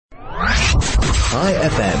High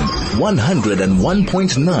FM,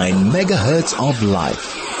 101.9 megahertz of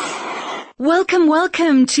life.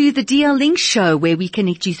 Welcome to the DL Link Show, where we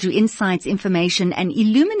connect you through insights, information and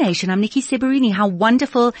illumination. I'm Nikki Seberini. How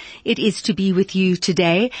wonderful it is to be with you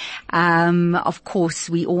today. Of course,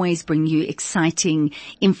 we always bring you exciting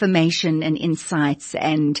information and insights,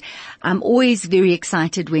 and I'm always very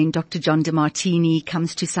excited when Dr. John DeMartini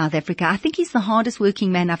comes to South Africa. I think he's the hardest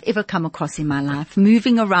working man I've ever come across in my life,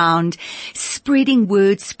 moving around, spreading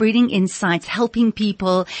words, spreading insights, helping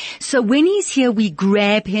people. So when he's here, we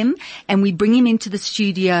grab him and we bring him into the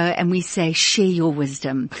studio and we say, share your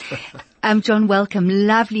wisdom. John, welcome.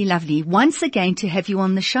 Lovely. Once again to have you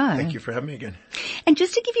on the show. Thank you for having me again. And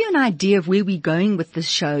just to give you an idea of where we're going with this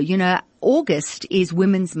show, you know, August is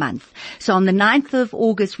Women's Month. So on the 9th of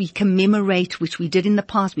August, we commemorate, which we did in the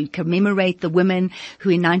past, we commemorate the women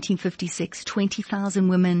who in 1956, 20,000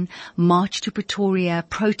 women marched to Pretoria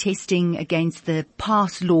protesting against the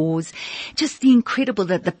past laws. Just the incredible,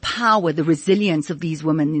 the power, the resilience of these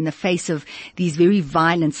women in the face of these very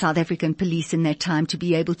violent South African police in their time to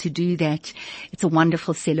be able to do that. It's a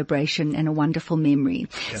wonderful celebration and a wonderful memory.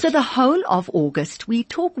 Yes. So the whole of August, we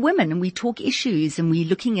talk women and we talk issues and we're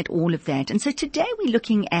looking at all of that. And so today we're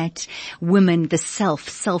looking at women, the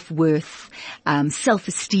self-worth,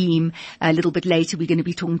 self-esteem. A little bit later we're going to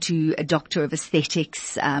be talking to a doctor of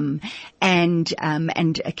aesthetics, and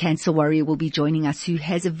a cancer warrior will be joining us who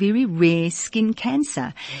has a very rare skin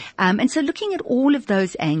cancer. And so looking at all of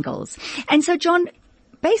those angles. And so John,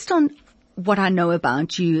 based on what I know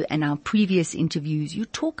about you and our previous interviews, you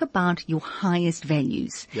talk about your highest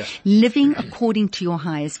values, living according to your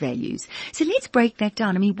highest values. So let's break that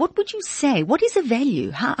down. I mean, what would you say? What is a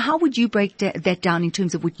value? How would you break that down in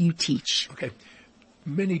terms of what you teach? Okay.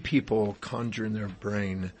 Many people conjure in their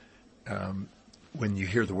brain, when you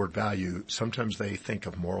hear the word value, sometimes they think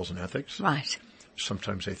of morals and ethics. Right.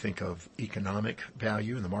 Sometimes they think of economic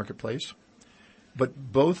value in the marketplace.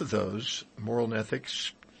 But both of those, moral and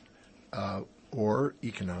ethics, or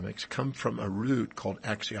economics, come from a root called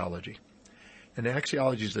axiology. And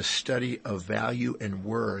axiology is the study of value and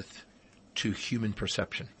worth to human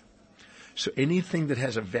perception. So anything that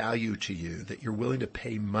has a value to you, that you're willing to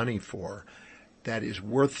pay money for, that is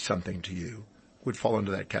worth something to you, would fall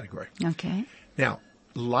into that category. Okay. Now,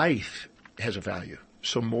 life has a value.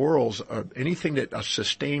 So morals are anything that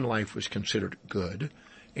sustained life was considered good.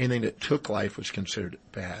 Anything that took life was considered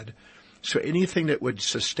bad. So anything that would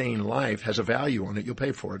sustain life has a value on it. You'll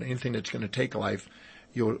pay for it. Anything that's going to take life,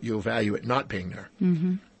 you'll value it not being there.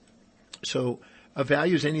 Mm-hmm. So a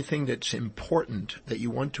value is anything that's important that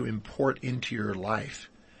you want to import into your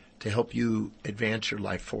life to help you advance your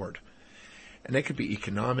life forward. And that could be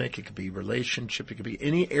economic, it could be relationship, it could be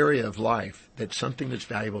any area of life that's something that's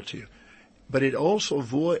valuable to you. But it also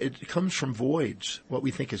it comes from voids, what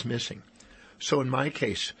we think is missing. So in my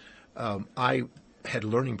case, I had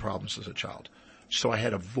learning problems as a child. So I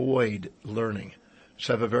had a void learning.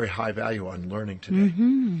 So I have a very high value on learning today.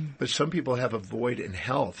 Mm-hmm. But some people have a void in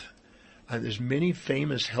health. There's many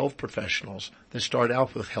famous health professionals that start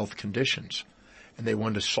out with health conditions, and they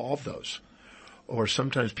want to solve those. Or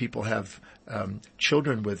sometimes people have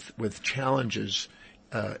children with challenges,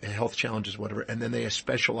 health challenges, whatever, and then they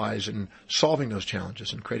specialize in solving those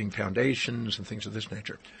challenges and creating foundations and things of this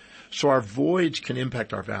nature. So our voids can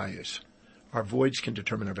impact our values. Our voids can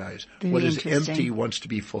determine our values. What is empty wants to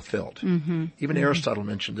be fulfilled. Mm-hmm. Even Aristotle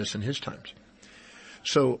mentioned this in his times.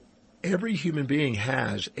 So every human being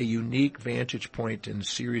has a unique vantage point and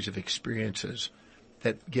series of experiences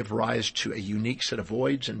that give rise to a unique set of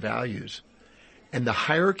voids and values. And the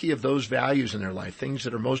hierarchy of those values in their life, things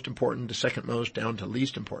that are most important to second most down to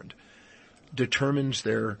least important, determines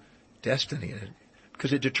their destiny.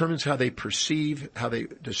 Because it determines how they perceive, how they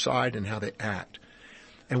decide, and how they act.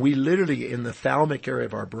 And we literally, in the thalamic area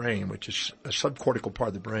of our brain, which is a subcortical part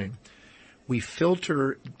of the brain, we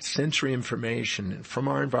filter sensory information from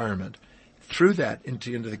our environment through that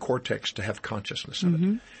into the cortex to have consciousness of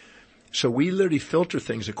it. So we literally filter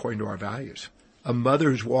things according to our values. A mother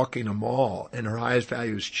who's walking a mall and her highest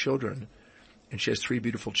value is children, and she has 3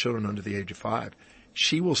 beautiful children under the age of 5,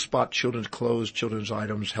 she will spot children's clothes, children's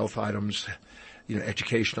items, health items,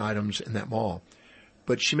 education items in that mall.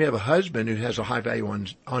 But she may have a husband who has a high value on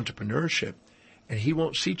entrepreneurship, and he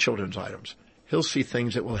won't see children's items. He'll see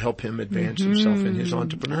things that will help him advance himself in his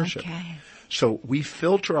entrepreneurship. Okay. So we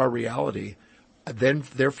filter our reality,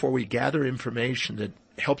 therefore we gather information that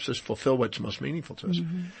helps us fulfill what's most meaningful to us.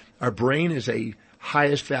 Mm-hmm. Our brain is a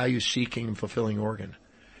highest value seeking and fulfilling organ.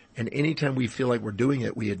 And anytime we feel like we're doing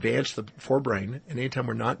it, we advance the forebrain, and anytime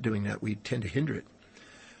we're not doing that, we tend to hinder it.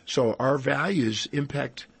 So our values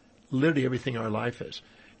impact literally everything in our life is.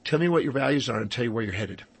 Tell me what your values are and tell you where you're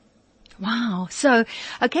headed. Wow. So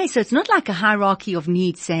it's not like a hierarchy of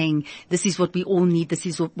needs saying this is what we all need, this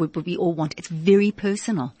is what we all want. It's very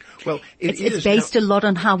personal. Well, it's based a lot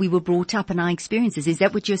on how we were brought up and our experiences. Is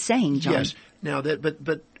that what you're saying, John? Yes. Now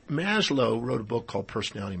but Maslow wrote a book called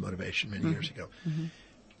Personality Motivation many years ago. Mm-hmm.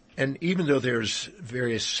 And even though there's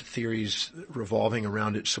various theories revolving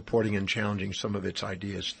around it, supporting and challenging some of its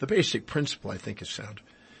ideas, the basic principle, I think, is sound.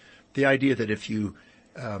 The idea that if you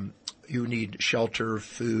need shelter,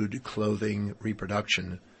 food, clothing,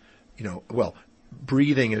 reproduction,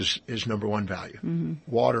 breathing is number one value. Mm-hmm.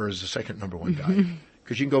 Water is the second number one value.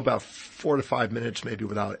 Because you can go about 4 to 5 minutes maybe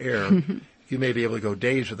without air. You may be able to go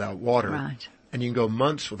days without water. Right. And you can go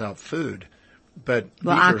months without food. But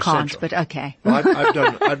well, these I are can't, essential. but okay. Well,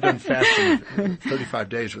 I've done fasting 35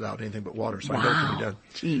 days without anything but water, so I know it can be done.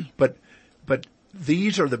 Gee. But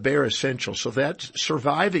these are the bare essentials. So that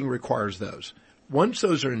surviving requires those. Once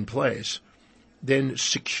those are in place, then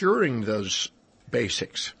securing those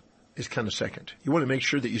basics is kind of second. You want to make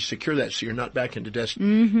sure that you secure that so you're not back into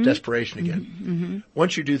desperation again. Mm-hmm.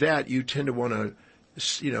 Once you do that, you tend to want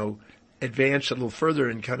to, advance a little further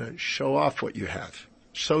and kind of show off what you have,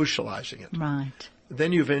 socializing it. Right.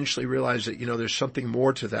 Then you eventually realize that, there's something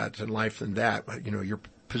more to that in life than that, your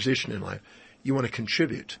position in life. You want to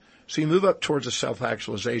contribute. So you move up towards a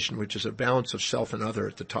self-actualization, which is a balance of self and other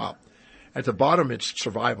at the top. At the bottom, it's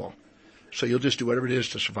survival. So you'll just do whatever it is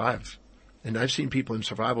to survive. And I've seen people in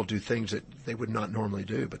survival do things that they would not normally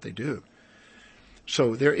do, but they do.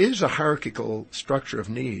 So there is a hierarchical structure of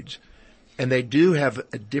needs, and they do have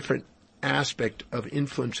a different aspect of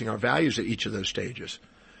influencing our values at each of those stages.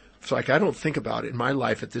 So I don't think about it in my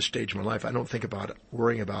life at this stage of my life. I don't think about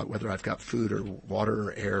worrying about whether I've got food or water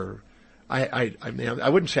or air. I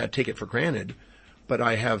wouldn't say I take it for granted, but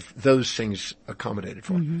I have those things accommodated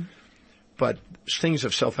for. Mm-hmm. But things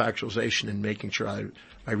of self-actualization and making sure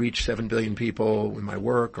I reach 7 billion people in my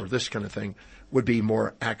work or this kind of thing would be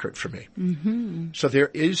more accurate for me. Mm-hmm. So there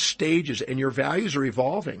is stages, and your values are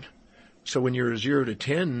evolving. So when you're 0 to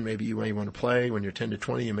 10, maybe you may want to play. When you're 10 to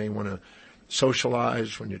 20, you may want to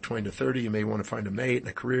socialize. When you're 20 to 30, you may want to find a mate and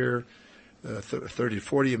a career. 30 to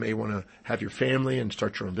 40, you may want to have your family and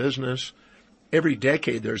start your own business. Every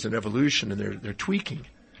decade, there's an evolution, and they're tweaking.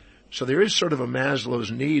 So there is sort of a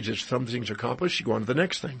Maslow's needs. As some things are accomplished, you go on to the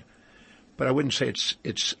next thing. But I wouldn't say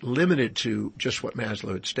it's limited to just what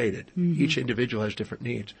Maslow had stated. Mm-hmm. Each individual has different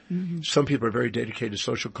needs. Mm-hmm. Some people are very dedicated to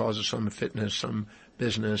social causes, some fitness, some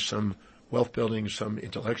business, some wealth building, some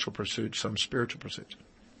intellectual pursuits, some spiritual pursuits.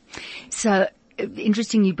 So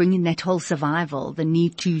interesting you bring in that whole survival, the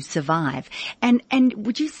need to survive. And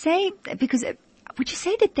would you say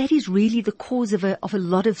that is really the cause of a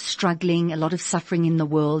lot of struggling, a lot of suffering in the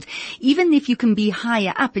world? Even if you can be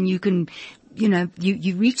higher up and you can,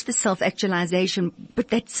 you reach the self-actualization, but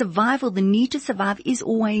that survival, the need to survive is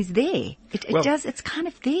always there. It's kind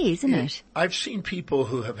of there, isn't it? I've seen people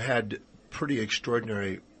who have had pretty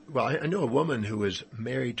extraordinary, I know a woman who was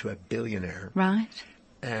married to a billionaire. Right.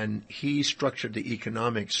 And he structured the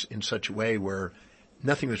economics in such a way where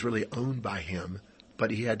nothing was really owned by him,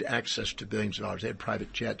 but he had access to billions of dollars. They had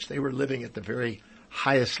private jets. They were living at the very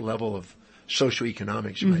highest level of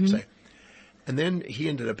socioeconomics, you might say. And then he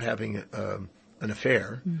ended up having an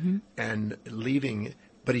affair and leaving,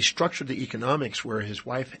 but he structured the economics where his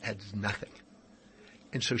wife had nothing.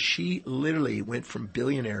 And so she literally went from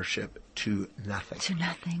billionaireship to nothing. To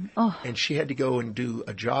nothing. Oh. And she had to go and do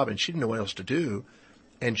a job, and she didn't know what else to do.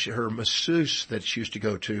 And her masseuse that she used to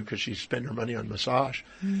go to, because she spent her money on massage,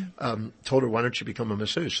 told her, why don't you become a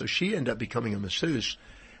masseuse? So she ended up becoming a masseuse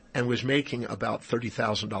and was making about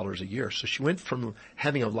 $30,000 a year. So she went from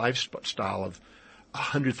having a lifestyle of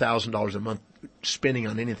 $100,000 a month, spending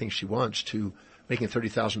on anything she wants, to making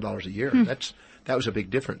 $30,000 a year. That was a big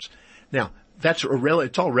difference. Now,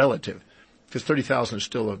 it's all relative, because $30,000 is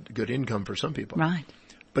still a good income for some people. Right.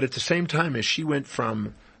 But at the same time, as she went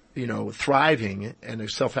from thriving and a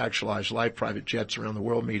self-actualized life, private jets around the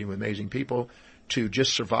world, meeting with amazing people, to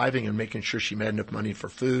just surviving and making sure she had enough money for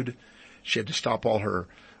food. She had to stop all her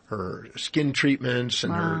skin treatments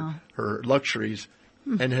and her luxuries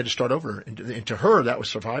and had to start over. And to her, that was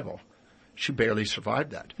survival. She barely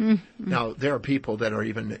survived that. Now, there are people that are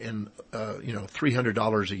even in,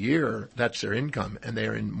 $300 a year. That's their income, and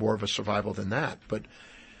they're in more of a survival than that. But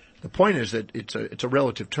the point is that it's a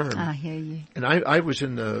relative term. I hear you. And I was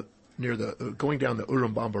going down the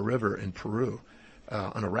Urubamba River in Peru,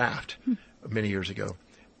 on a raft many years ago.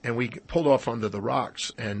 And we pulled off onto the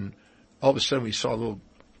rocks, and all of a sudden we saw a little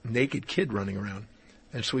naked kid running around.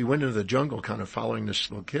 And so we went into the jungle kind of following this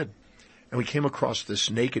little kid. And we came across this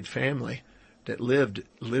naked family that lived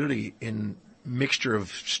literally in mixture of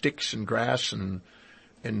sticks and grass and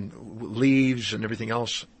leaves and everything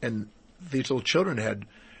else. And these little children had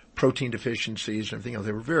protein deficiencies and everything else.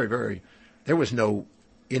 They were there was no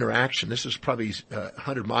interaction. This is probably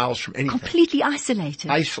 100 miles from anything. Completely isolated.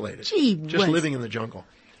 Gee whiz. Just living in the jungle.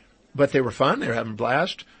 But they were fun. They were having a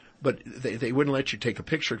blast. But they wouldn't let you take a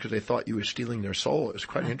picture because they thought you were stealing their soul. It was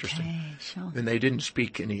quite interesting. Sure. And they didn't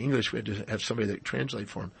speak any English. We had to have somebody that translate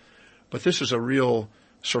for them. But this is a real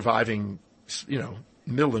surviving,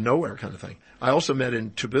 middle of nowhere kind of thing. I also met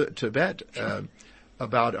in Tibet,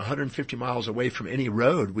 about 150 miles away from any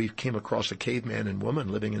road. We came across a caveman and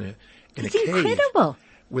woman living in a cave. Incredible.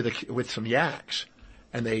 With some yaks.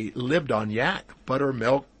 And they lived on yak, butter,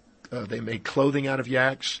 milk. They made clothing out of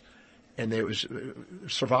yaks. And it was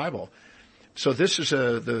survival. So this is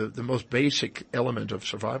the most basic element of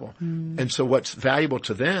survival. And so what's valuable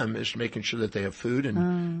to them is making sure that they have food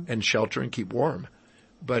and shelter and keep warm.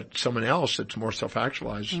 But someone else that's more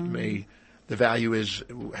self-actualized the value is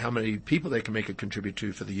how many people they can make a contribute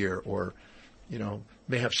to for the year, or,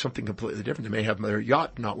 may have something completely different. They may have their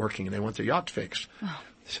yacht not working and they want their yacht fixed. Oh.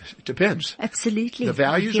 It depends. Absolutely. The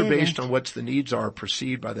values are based on what the needs are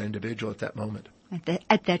perceived by the individual at that moment.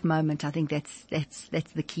 At that moment, I think that's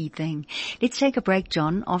the key thing. Let's take a break,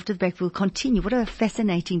 John. After the break, we'll continue. What a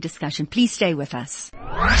fascinating discussion. Please stay with us.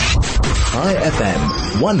 High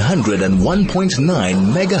FM,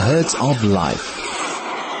 101.9 megahertz of life.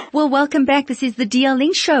 Well, welcome back. This is the DL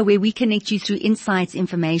Link Show, where we connect you through insights,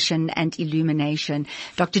 information, and illumination.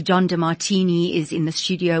 Dr. John DeMartini is in the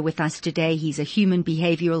studio with us today. He's a human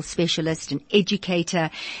behavioral specialist, an educator,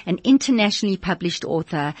 an internationally published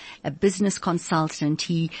author, a business consultant.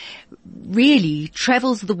 He really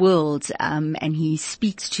travels the world, and he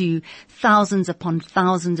speaks to thousands upon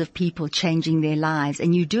thousands of people, changing their lives.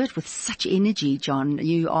 And you do it with such energy, John.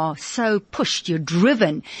 You are so pushed. You're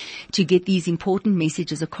driven to get these important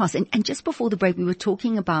messages across. And just before the break, we were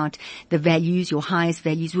talking about the values, your highest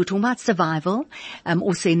values. We were talking about survival,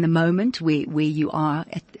 also in the moment where you are,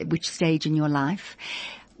 at which stage in your life.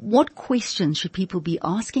 What questions should people be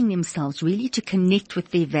asking themselves really to connect with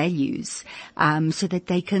their values, so that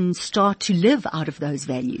they can start to live out of those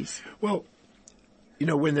values? Well,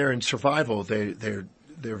 when they're in survival, their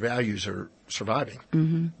values are surviving.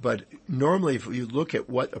 Mm-hmm. But normally, if you look at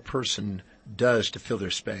what a person does to fill their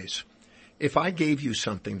space, if I gave you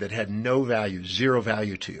something that had no value, zero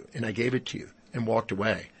value to you, and I gave it to you and walked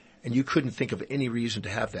away, and you couldn't think of any reason to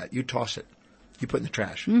have that, you toss it. You put it in the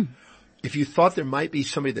trash. If you thought there might be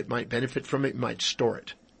somebody that might benefit from it, you might store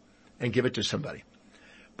it and give it to somebody.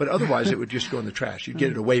 But otherwise, it would just go in the trash. You'd get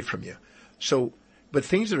it away from you. So, but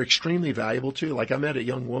things that are extremely valuable to you, like I met a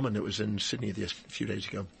young woman that was in Sydney a few days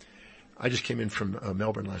ago. I just came in from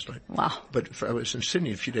Melbourne last night. Wow. But I was in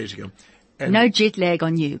Sydney a few days ago. And no jet lag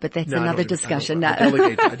on you, but that's another discussion. I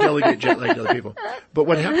delegate jet lag to other people. But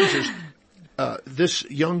what happens is, this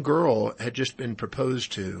young girl had just been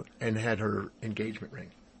proposed to and had her engagement ring.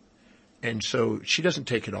 And so she doesn't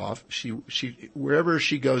take it off. She wherever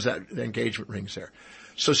she goes, the engagement ring's there.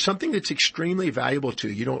 So something that's extremely valuable to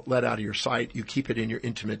you, you don't let out of your sight. You keep it in your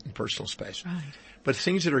intimate and personal space. Right. But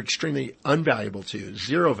things that are extremely unvaluable to you,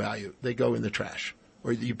 zero value, they go in the trash.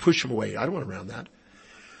 Or you push them away. I don't want around that.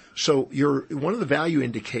 So one of the value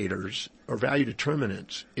indicators or value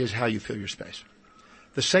determinants is how you fill your space.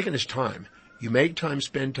 The second is time. You make time,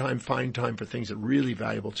 spend time, find time for things that are really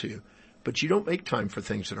valuable to you, but you don't make time for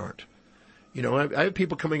things that aren't. I have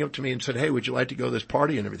people coming up to me and said, "Hey, would you like to go to this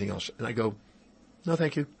party and everything else?" And I go, "No,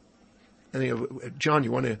 thank you." And they go, "John,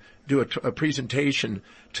 you want to do a presentation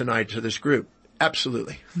tonight to this group?"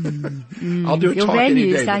 Absolutely. I'll do a talk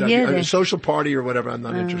any day. But a social party or whatever, I'm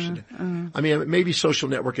not interested in. I mean, maybe social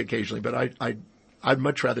network occasionally, but I'd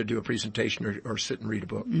much rather do a presentation or sit and read a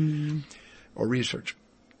book or research.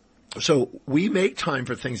 So we make time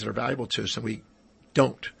for things that are valuable to us, and we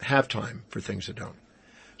don't have time for things that don't.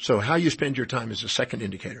 So how you spend your time is the second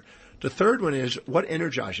indicator. The third one is what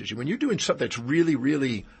energizes you. When you're doing something that's really,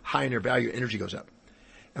 really high in your value, energy goes up.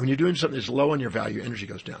 And when you're doing something that's low on your value, energy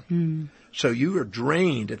goes down. So you are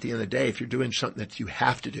drained at the end of the day if you're doing something that you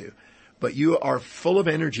have to do. But you are full of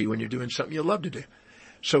energy when you're doing something you love to do.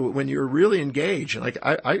 So when you're really engaged, like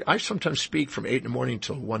I sometimes speak from 8 in the morning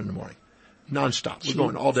till 1 in the morning, nonstop. We're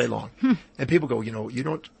going all day long. And people go,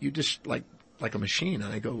 you just like a machine.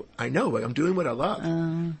 And I go, I know, but I'm doing what I love.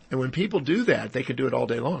 And when people do that, they can do it all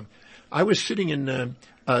day long. I was sitting in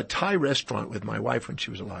a Thai restaurant with my wife when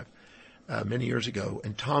she was alive. Many years ago,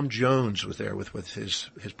 and Tom Jones was there with his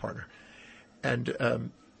partner.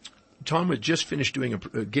 And Tom had just finished doing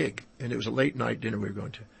a gig, and it was a late night dinner we were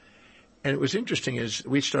going to. And it was interesting is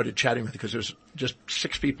we started chatting with him because there's just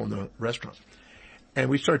 6 people in the restaurant. And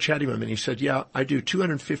we started chatting with him and he said, yeah, I do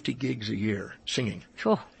 250 gigs a year singing.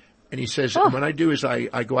 Sure. And he says, and what I do is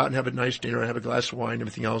I go out and have a nice dinner, I have a glass of wine and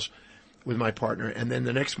everything else with my partner. And then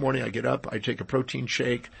the next morning I get up, I take a protein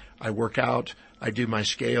shake, I work out, I do my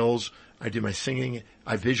scales, I do my singing,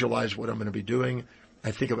 I visualize what I'm going to be doing.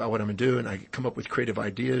 I think about what I'm going to do and I come up with creative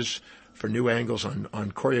ideas for new angles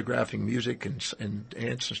on choreographing music and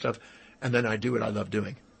dance and stuff. And then I do what I love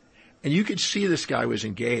doing. And you could see this guy was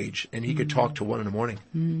engaged and he could talk till 1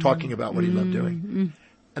 a.m, talking about what he loved doing.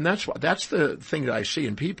 And that's the thing that I see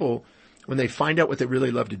in people when they find out what they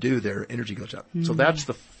really love to do, their energy goes up. So that's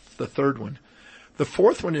the third one. The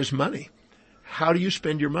fourth one is money. How do you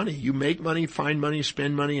spend your money? You make money, find money,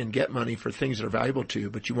 spend money, and get money for things that are valuable to you,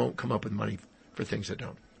 but you won't come up with money for things that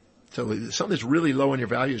don't. So something that's really low on your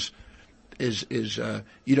values is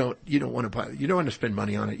you don't want to spend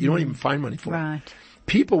money on it. You don't even find money for it.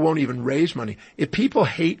 People won't even raise money. If people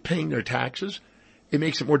hate paying their taxes, it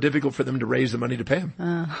makes it more difficult for them to raise the money to pay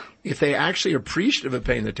them. If they actually are appreciative of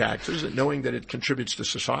paying the taxes and knowing that it contributes to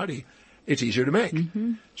society, it's easier to make.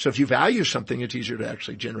 So if you value something, it's easier to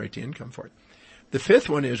actually generate the income for it. The fifth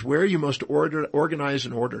one is where are you most organized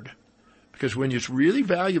and ordered? Because when it's really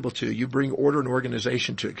valuable to you, you bring order and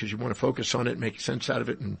organization to it because you want to focus on it, make sense out of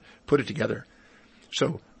it, and put it together.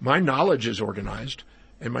 So my knowledge is organized,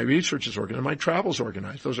 and my research is organized, and my travel is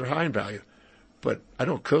organized. Those are high in value. But I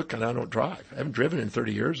don't cook and I don't drive. I haven't driven in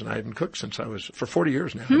 30 years, and I haven't cooked for 40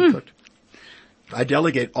 years now. I haven't cooked. I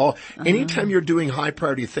delegate all. Anytime you're doing high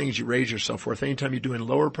priority things, you raise your self-worth. Anytime you're doing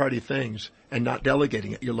lower priority things and not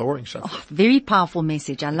delegating it, you're lowering self-worth. Very powerful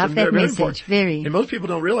message. I love that message. Very. And most people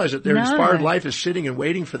don't realize that their inspired life is sitting and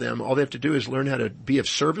waiting for them. All they have to do is learn how to be of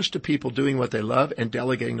service to people doing what they love and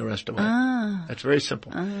delegating the rest away. That's very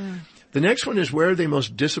simple. The next one is where are they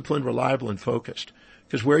most disciplined, reliable, and focused?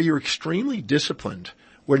 Because where you're extremely disciplined,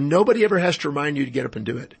 where nobody ever has to remind you to get up and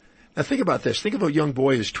do it. Now think about this. Think of a young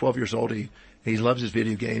boy who's 12 years old. He loves his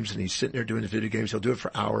video games and he's sitting there doing his video games. He'll do it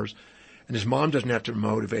for hours. And his mom doesn't have to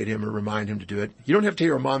motivate him or remind him to do it. You don't have to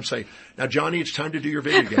hear a mom say, now Johnny, it's time to do your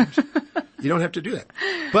video games. You don't have to do that.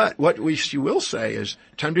 But what you will say is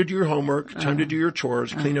time to do your homework, time to do your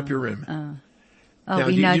chores, clean up your room. Now,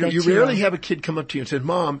 you rarely have a kid come up to you and say,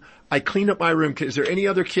 Mom, I clean up my room. Is there any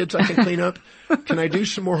other kids I can clean up? Can I do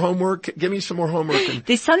some more homework? Give me some more homework. And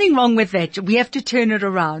there's something wrong with that. We have to turn it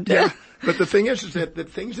around. Yeah. But the thing is that the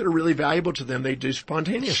things that are really valuable to them, they do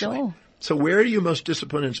spontaneously. Sure. So where are you most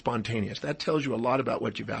disciplined and spontaneous? That tells you a lot about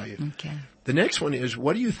what you value. Okay. The next one is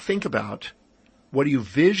what do you think about? What do you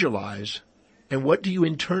visualize? And what do you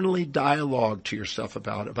internally dialogue to yourself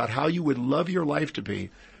about how you would love your life to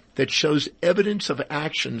be that shows evidence of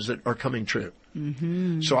actions that are coming true?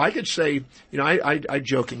 So I could say, I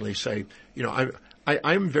jokingly say,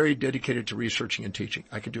 I'm very dedicated to researching and teaching.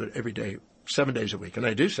 I can do it every day, 7 days a week, and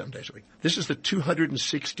I do 7 days a week. This is the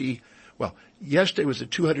 260, yesterday was the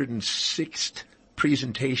 206th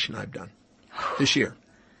presentation I've done this year.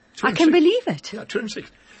 I can believe it. Yeah, 206.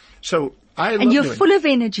 So I love doing it. And you're full of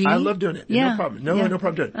energy. I love doing it. Yeah. No problem. No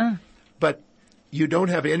problem doing it. But you don't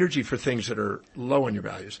have energy for things that are low on your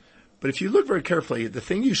values. But if you look very carefully, the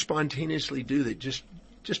thing you spontaneously do that just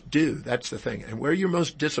do, that's the thing. And where you're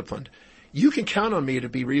most disciplined, you can count on me to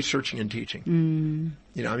be researching and teaching.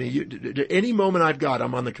 Any moment I've got,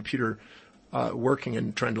 I'm on the computer working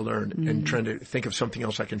and trying to learn and trying to think of something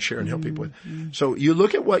else I can share and help people with. So you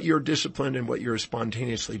look at what you're disciplined and what you're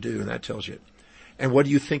spontaneously do, and that tells you it. And what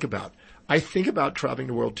do you think about? I think about traveling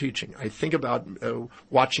the world teaching. I think about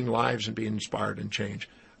watching lives and being inspired and change.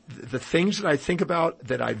 The things that I think about,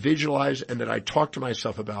 that I visualize, and that I talk to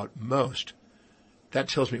myself about most, that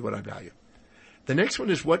tells me what I value. The next one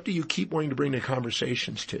is what do you keep wanting to bring the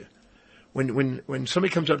conversations to? When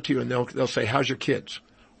somebody comes up to you and they'll say, how's your kids?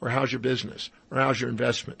 Or how's your business? Or how's your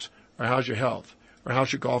investments? Or how's your health? Or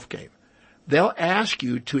how's your golf game? They'll ask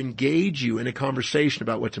you to engage you in a conversation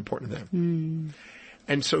about what's important to them.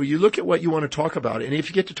 And so you look at what you want to talk about, and if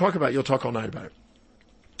you get to talk about it, you'll talk all night about it.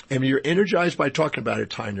 And you're energized by talking about it,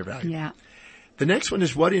 tying your value. Yeah. The next one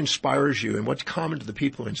is what inspires you and what's common to the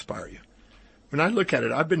people who inspire you. When I look at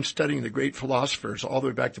it, I've been studying the great philosophers all the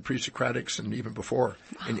way back to pre-Socratics and even before,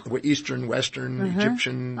 in Eastern, Western,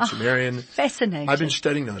 Egyptian, Sumerian. Fascinating. I've been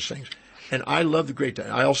studying those things. And I love the great.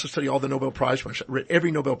 I also study all the Nobel Prize winners. I read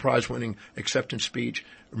every Nobel Prize winning acceptance speech,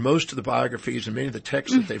 most of the biographies, and many of the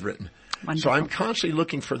texts that they've written. Wonderful. So I'm constantly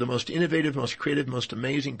looking for the most innovative, most creative, most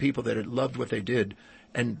amazing people that had loved what they did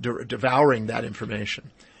and devouring that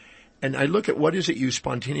information. And I look at what is it you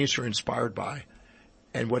spontaneously are inspired by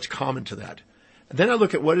and what's common to that. And then I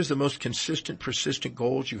look at what is the most consistent, persistent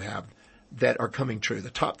goals you have that are coming true, the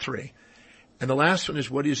top 3. And the last one is,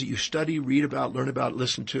 what is it you study, read about, learn about,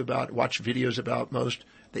 listen to about, watch videos about most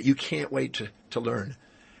that you can't wait to learn?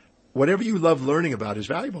 Whatever you love learning about is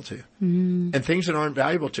valuable to you. And things that aren't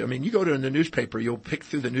valuable to you, I mean, you go to the newspaper, you'll pick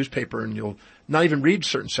through the newspaper and you'll not even read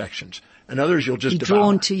certain sections. And others you'll just devour.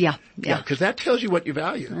 Drawn to, yeah. Because that tells you what you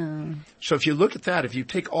value. So if you look at that, if you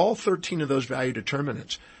take all 13 of those value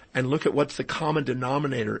determinants and look at what's the common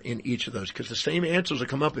denominator in each of those, because the same answers will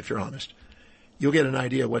come up if you're honest, you'll get an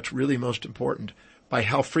idea of what's really most important by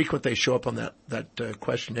how frequent they show up on that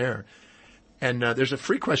questionnaire. And there's a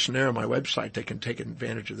free questionnaire on my website. They can take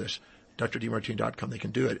advantage of this, drdemartini.com. They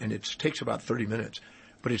can do it, and it takes about 30 minutes.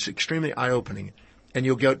 But it's extremely eye-opening. And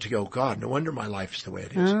you'll go, God, no wonder my life is the way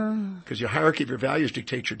it is. Because your hierarchy of your values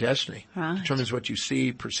dictates your destiny. Right. Determines what you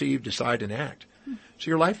see, perceive, decide, and act. So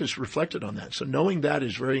your life is reflected on that. So knowing that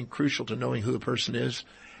is very crucial to knowing who a person is.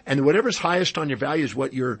 And whatever's highest on your value is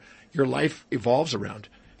what your life evolves around.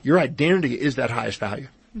 Your identity is that highest value.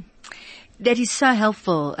 That is so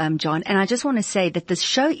helpful, John. And I just want to say that this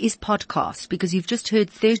show is podcast because you've just heard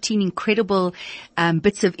 13 incredible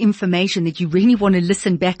bits of information that you really want to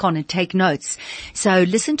listen back on and take notes. So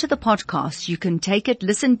listen to the podcast. You can take it,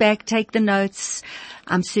 listen back, take the notes.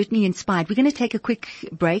 I'm certainly inspired. We're going to take a quick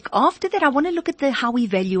break. After that, I want to look at how we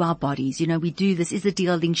value our bodies. You know, we do, this is the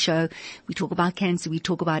DL-Link show. We talk about cancer. We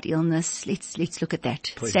talk about illness. Let's look at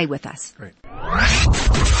that. Please. Stay with us. Great.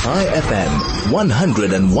 High FM,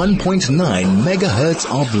 101.9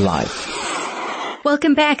 megahertz of life.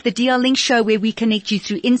 Welcome back. The DL-Link show where we connect you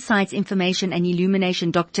through insights, information and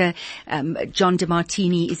illumination. Dr. John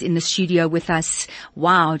DeMartini is in the studio with us.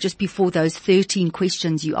 Wow. Just before those 13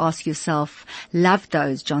 questions you ask yourself. Love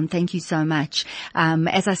those, John. Thank you so much.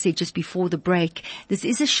 As I said just before the break, this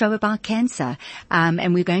is a show about cancer.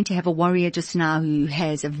 And we're going to have a warrior just now who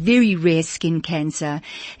has a very rare skin cancer.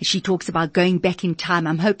 She talks about going back in time.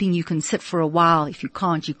 I'm hoping you can sit for a while. If you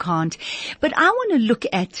can't, you can't. But I want to look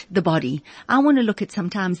at the body. I want to look at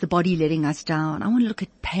sometimes the body letting us down. I want to look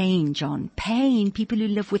at pain, John. Pain, people who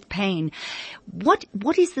live with pain. What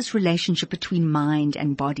is this relationship between mind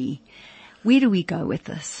and body? Where do we go with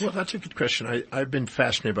this? Well, that's a good question. I've been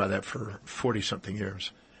fascinated by that for 40-something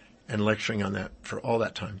years and lecturing on that for all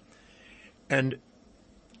that time. And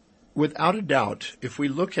without a doubt, if we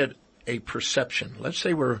look at a perception, let's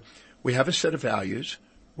say we have a set of values,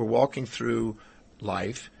 we're walking through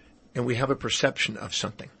life, and we have a perception of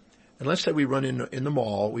something. And let's say we run in the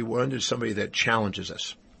mall, we run into somebody that challenges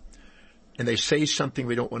us. And they say something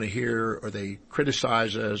we don't want to hear, or they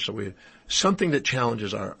criticize us, or something that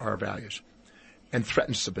challenges our values and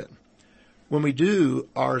threatens a bit. When we do,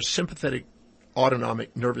 our sympathetic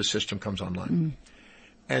autonomic nervous system comes online.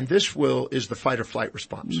 And this is the fight or flight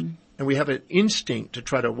response. And we have an instinct to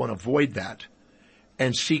try to want to avoid that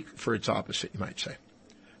and seek for its opposite, you might say,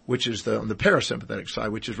 which is on the parasympathetic side,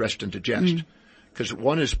 which is rest and digest. Because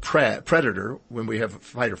one is predator when we have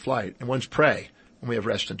fight or flight, and one's prey when we have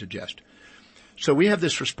rest and digest. So we have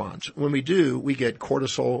this response. When we do, we get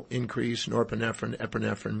cortisol increase, norepinephrine,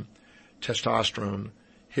 epinephrine, testosterone,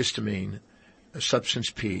 histamine, substance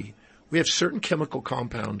P. We have certain chemical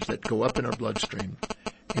compounds that go up in our bloodstream,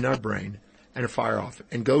 in our brain, and fire off,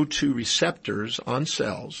 and go to receptors on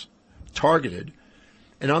cells, targeted.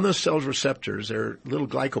 And on those cells' receptors, there are little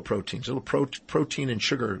glycoproteins, little protein and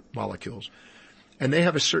sugar molecules. And they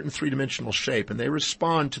have a certain three-dimensional shape, and they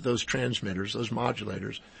respond to those transmitters, those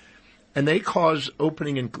modulators, and they cause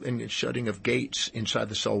opening and shutting of gates inside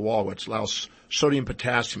the cell wall, which allows sodium,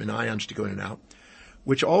 potassium, and ions to go in and out,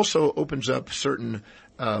 which also opens up certain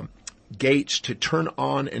gates to turn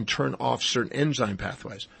on and turn off certain enzyme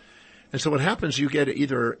pathways. And so what happens, you get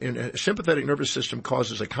either in a sympathetic nervous system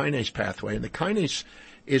causes a kinase pathway, and the kinase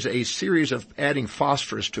is a series of adding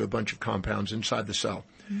phosphorus to a bunch of compounds inside the cell.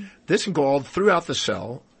 This can go all throughout the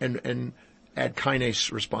cell and add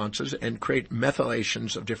kinase responses and create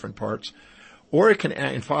methylations of different parts, or it can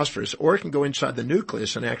add in phosphorus, or it can go inside the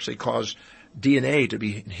nucleus and actually cause DNA to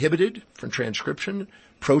be inhibited from transcription,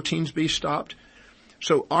 proteins be stopped.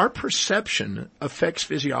 So our perception affects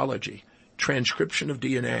physiology, transcription of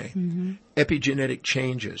DNA, epigenetic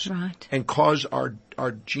changes, and cause our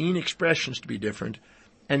gene expressions to be different,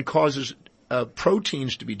 and causes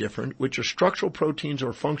proteins to be different, which are structural proteins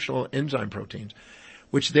or functional enzyme proteins,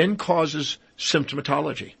 which then causes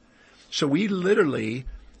symptomatology. So we literally,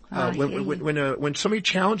 when somebody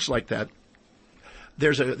challenges like that,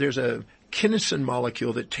 there's a kinesin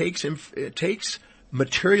molecule that takes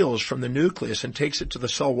materials from the nucleus and takes it to the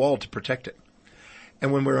cell wall to protect it.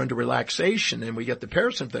 And when we're under relaxation and we get the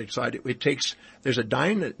parasympathetic side, there's a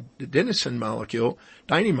dynein molecule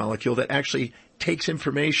that actually takes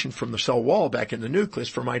information from the cell wall back in the nucleus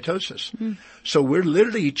for mitosis. So we're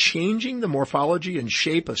literally changing the morphology and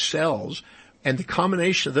shape of cells, and the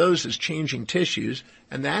combination of those is changing tissues,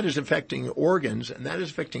 and that is affecting organs, and that is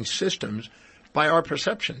affecting systems by our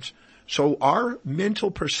perceptions. So our mental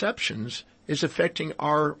perceptions is affecting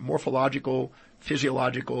our morphological,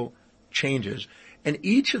 physiological changes. And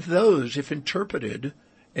each of those, if interpreted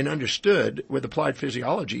and understood with applied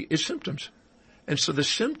physiology, is symptoms. And so the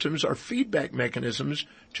symptoms are feedback mechanisms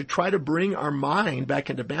to try to bring our mind back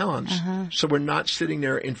into balance, so we're not sitting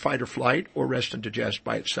there in fight or flight or rest and digest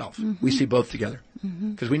by itself. We see both together.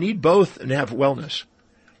 Because we need both and have wellness.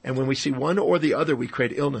 And when we see one or the other, we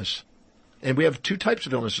create illness. And we have two types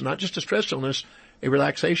of illness, not just a stress illness, a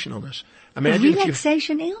relaxation illness. Imagine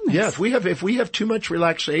relaxation illness. Yeah, if we have too much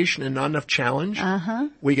relaxation and not enough challenge,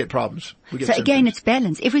 we get problems. We get symptoms. Again, it's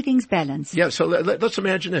balance. Everything's balance. Yeah, so let's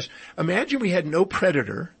imagine this. Imagine we had no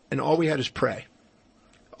predator and all we had is prey.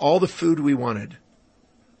 All the food we wanted.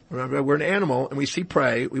 Remember, we're an animal and we see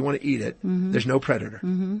prey, we want to eat it. There's no predator.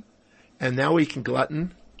 And now we can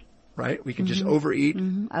glutton, right? We can just overeat.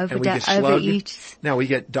 And we get slug. Overeat. Now we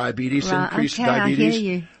get diabetes, increased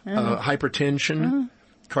diabetes, hypertension,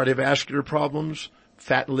 cardiovascular problems,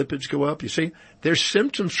 fat and lipids go up. You see, there's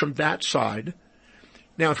symptoms from that side.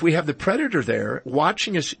 Now, if we have the predator there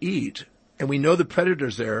watching us eat, and we know the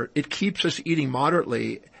predator's there, it keeps us eating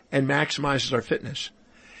moderately and maximizes our fitness.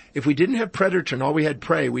 If we didn't have predator and all we had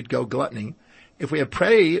prey, we'd go gluttony. If we have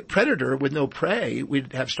predator with no prey,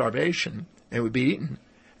 we'd have starvation and we'd be eaten.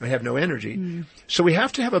 We have no energy. So we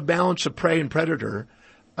have to have a balance of prey and predator.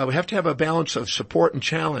 We have to have a balance of support and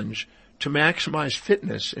challenge to maximize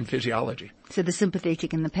fitness and physiology. So the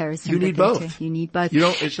sympathetic and the parasympathetic. You need both. You need both.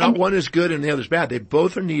 It's not one is good and the other is bad. They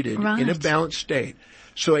both are needed in a balanced state.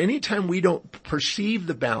 So anytime we don't perceive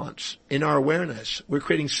the balance in our awareness, we're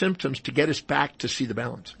creating symptoms to get us back to see the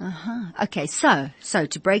balance. Okay, so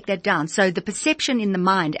to break that down, so the perception in the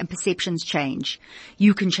mind and perceptions change.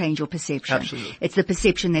 You can change your perception. Absolutely. It's the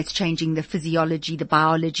perception that's changing the physiology, the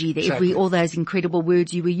biology, Exactly. all those incredible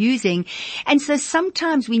words you were using. And so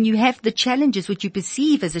sometimes when you have the challenges which you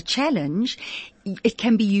perceive as a challenge, it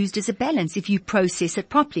can be used as a balance if you process it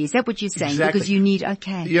properly. Is that what you're saying? Exactly. Because you need,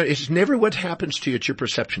 It's never what happens to you, it's your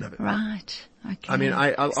perception of it. Right. Okay. I mean,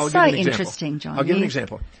 I'll give so an example. interesting, John. I'll give an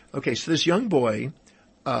example. Okay, so this young boy,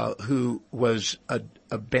 who was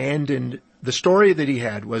abandoned, the story that he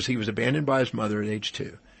had was he was abandoned by his mother at age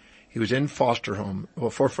 2. He was in foster home,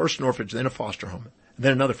 first an orphanage, then a foster home,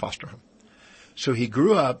 then another foster home. So he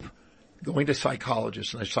grew up going to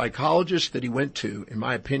psychologists, and the psychologist that he went to, in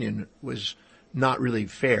my opinion, was not really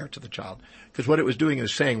fair to the child. Because what it was doing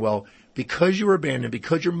is saying, well, because you were abandoned,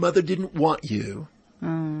 because your mother didn't want you,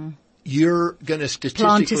 you're going to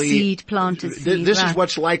statistically... Plant a seed. This is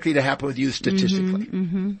what's likely to happen with you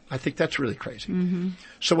statistically. I think that's really crazy.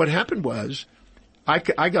 So what happened was, I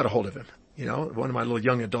got a hold of him, one of my little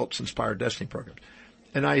young adults inspired destiny programs.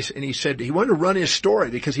 And he said he wanted to run his story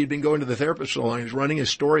because he'd been going to the therapist so long. He was running his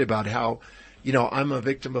story about how, I'm a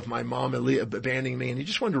victim of my mom abandoning me, and he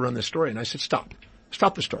just wanted to run this story. And I said,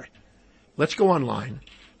 stop the story. Let's go online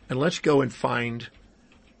and let's go and find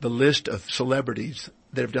the list of celebrities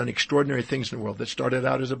that have done extraordinary things in the world that started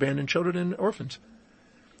out as abandoned children and orphans.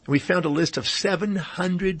 And we found a list of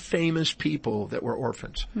 700 famous people that were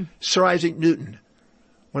orphans. Sir Isaac Newton,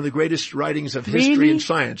 one of the greatest writings of history and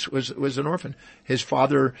science, was an orphan. His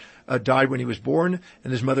father died when he was born,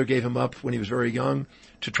 and his mother gave him up when he was very young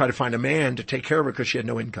to try to find a man to take care of her because she had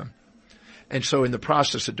no income. And so in the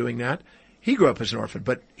process of doing that, he grew up as an orphan,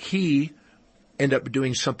 but he ended up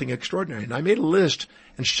doing something extraordinary. And I made a list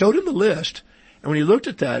and showed him the list, and when he looked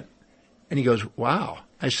at that, and he goes, wow.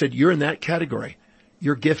 I said, you're in that category.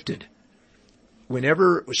 You're gifted.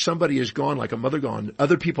 Whenever somebody is gone, like a mother gone,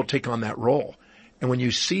 other people take on that role. And when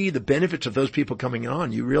you see the benefits of those people coming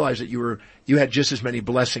on, you realize that you had just as many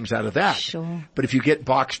blessings out of that. Sure. But if you get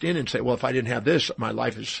boxed in and say, well, if I didn't have this, my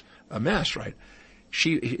life is a mess, right?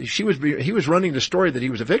 He was running the story that he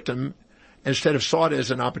was a victim instead of saw it as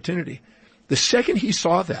an opportunity. The second he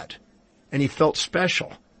saw that and he felt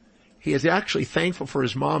special, he is actually thankful for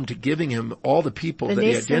his mom to giving him all the people that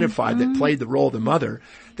he identified that played the role of the mother,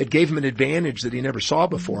 that gave him an advantage that he never saw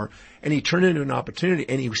before, and he turned it into an opportunity,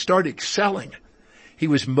 and he started excelling. He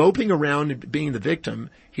was moping around and being the victim.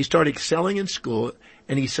 He started excelling in school,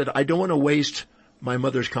 and he said, I don't want to waste my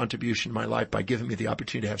mother's contribution in my life by giving me the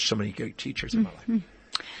opportunity to have so many great teachers in my life.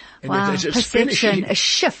 And Wow, it's perception, a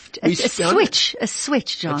shift, a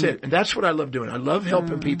switch, John. That's it. And that's what I love doing. I love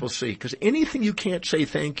helping people see, because anything you can't say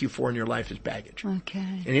thank you for in your life is baggage. Okay.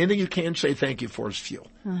 And anything you can say thank you for is fuel.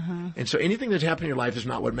 And so anything that's happened in your life is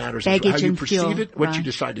not what matters. Baggage it's how you and perceive fuel. it, what you Right.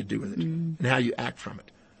 decide to do with it, and how you act from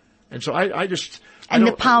it. And so I just... And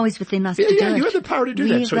the power is within us to do Yeah, it. you have the power to do We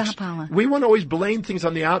that. have So the power. we want to always blame things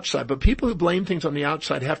on the outside, but people who blame things on the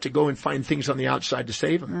outside have to go and find things on the outside to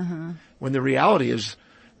save them. When the reality is,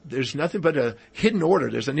 there's nothing but a hidden order.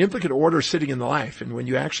 There's an intricate order sitting in the life. And when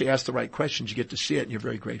you actually ask the right questions, you get to see it and you're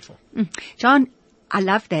very grateful. John, I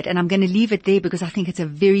love that, and I'm going to leave it there because I think it's a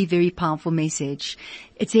very, very powerful message.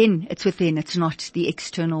 It's within, it's not the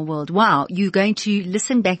external world. Wow, you're going to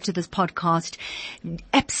listen back to this podcast,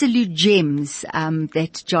 absolute gems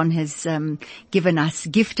that John has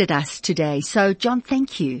gifted us today. So, John,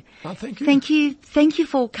 thank you. Oh, thank you. Thank you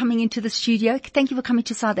for coming into the studio. Thank you for coming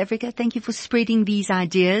to South Africa. Thank you for spreading these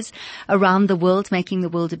ideas around the world, making the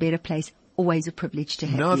world a better place. Always a privilege to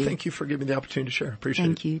have you. No, thank you for giving me the opportunity to share. Appreciate it.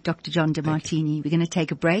 Thank you, Dr. John DeMartini. We're going to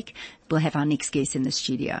take a break. We'll have our next guest in the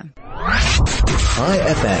studio. High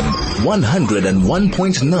FM,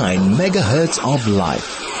 101.9 megahertz of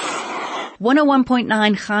life.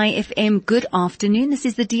 101.9 High FM. Good afternoon. This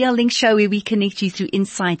is the DL Link Show where we connect you through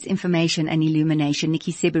insights, information and illumination.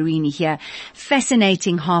 Nikki Seberini here.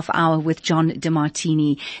 Fascinating half hour with John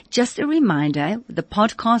DeMartini. Just a reminder, the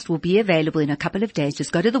podcast will be available in a couple of days.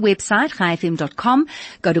 Just go to the website, highfm.com,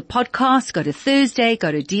 go to podcasts, go to Thursday,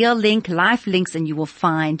 go to DL Link, live links, and you will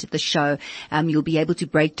find the show. You'll be able to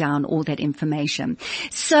break down all that information.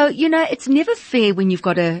 So, it's never fair when you've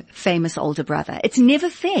got a famous older brother. It's never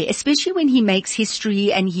fair, especially when he makes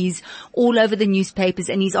history and he's all over the newspapers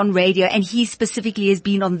and he's on radio, and he specifically has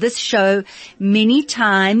been on this show many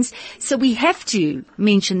times. So we have to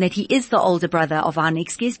mention that he is the older brother of our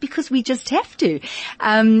next guest because we just have to.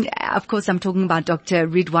 Of course, I'm talking about Dr.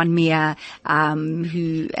 Ridwan Miah,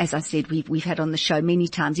 who, as I said, we've had on the show many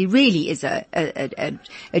times. He really is a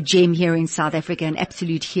gem here in South Africa, an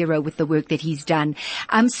absolute hero with the work that he's done.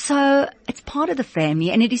 So it's part of the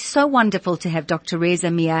family, and it is so wonderful to have Dr. Reza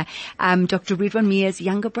Miah, Dr. Ridwan Miah's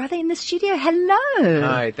younger brother in the studio. Hello.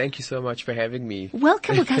 Hi, thank you so much for having me.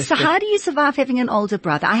 Welcome. So how do you survive having an older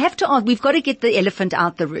brother? I have to ask, we've got to get the elephant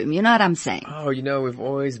out the room. You know what I'm saying? Oh, we've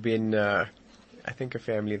always been, I think, a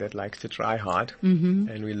family that likes to try hard.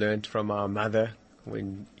 And we learned from our mother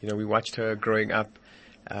when, we watched her growing up,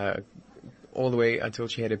 all the way until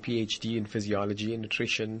she had a PhD in physiology and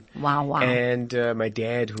nutrition. Wow. And my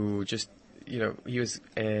dad, who just, he was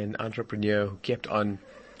an entrepreneur who kept on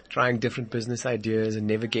trying different business ideas and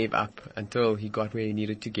never gave up until he got where he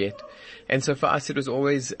needed to get. And so for us, it was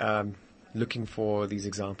always looking for these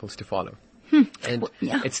examples to follow. And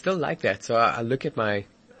it's still like that. So I look at my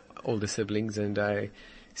older siblings and I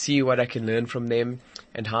see what I can learn from them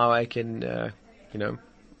and how I can,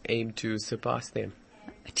 aim to surpass them.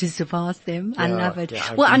 To surpass them. I love it.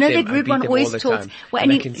 Yeah, I know that I beat Ridwan them always all the talks. time. Well,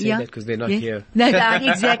 and I can say that because they're not here. No,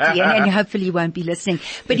 exactly. and hopefully he won't be listening.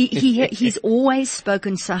 But he's always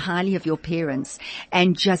spoken so highly of your parents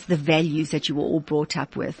and just the values that you were all brought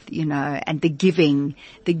up with, and the giving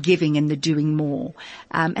and the doing more.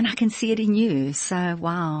 And I can see it in you. So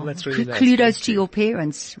wow. Well, that's really nice. Kudos Thank to you. your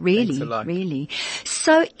parents. Really, Thanks a lot. really.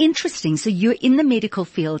 So interesting. So you're in the medical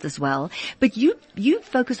field as well, but you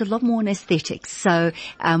focus a lot more on aesthetics. So,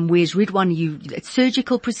 whereas Ridwan, it's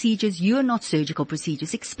surgical procedures, you're not surgical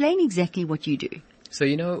procedures. Explain exactly what you do.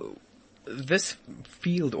 So, this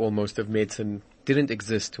field almost of medicine didn't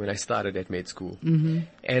exist when I started at med school. And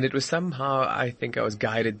it was somehow, I think I was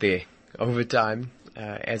guided there over time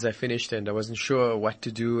as I finished, and I wasn't sure what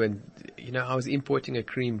to do. And, I was importing a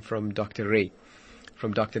cream from Dr. Ray,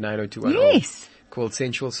 from Dr. 90210. Yes. Called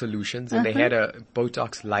Sensual Solutions, and they had a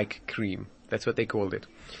Botox-like cream. That's what they called it.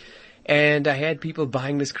 And I had people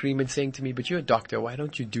buying this cream and saying to me, but you're a doctor, why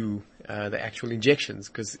don't you do the actual injections?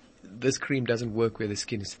 Because this cream doesn't work where the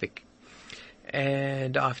skin is thick.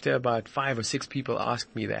 And after about 5 or 6 people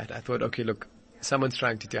asked me that, I thought, okay, look, someone's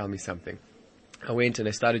trying to tell me something. I went and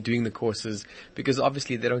I started doing the courses because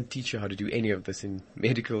obviously they don't teach you how to do any of this in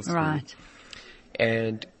medical school. Right.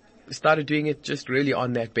 And started doing it just really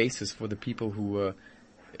on that basis for the people who were,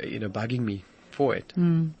 bugging me for it.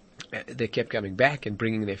 They kept coming back and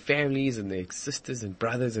bringing their families and their sisters and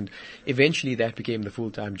brothers, and eventually that became the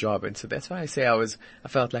full-time job. And so that's why I say I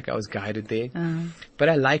felt like I was guided there. But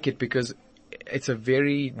I like it because it's a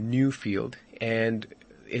very new field, and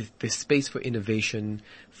there's space for innovation,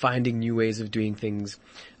 finding new ways of doing things.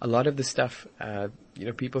 A lot of the stuff,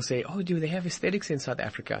 people say, oh, do they have aesthetics in South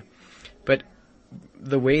Africa? But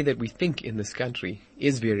the way that we think in this country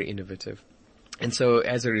is very innovative. And so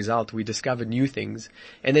as a result, we discover new things,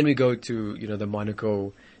 and then we go to, the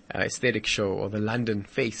Monaco aesthetic show or the London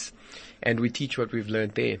Face, and we teach what we've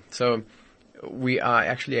learned there. So we are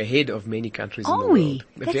actually ahead of many countries in the world. Are we?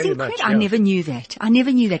 That's Very incredible. much, yeah. I never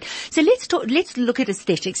knew that. So let's look at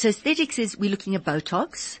aesthetics. So aesthetics is, we're looking at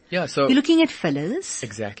Botox. Yeah, so We're looking at fillers.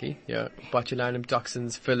 exactly, yeah, botulinum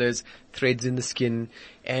toxins, fillers, threads in the skin,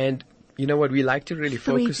 and you know what we like to really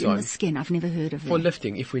Threads focus in on the skin. I've never heard of for that.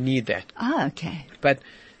 lifting if we need that. Oh, okay. But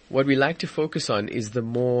what we like to focus on is the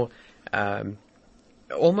more,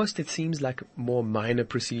 almost it seems like more minor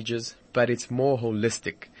procedures, but it's more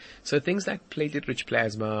holistic. So things like platelet-rich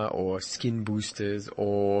plasma or skin boosters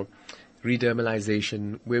or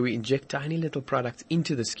redermalization, where we inject tiny little products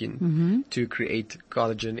into the skin to create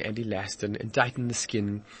collagen and elastin and tighten the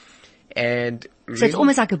skin. And So it's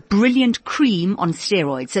almost like a brilliant cream on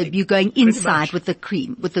steroids. So you're going inside much. with the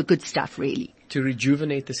cream, with the good stuff, really. to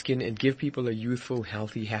rejuvenate the skin and give people a youthful,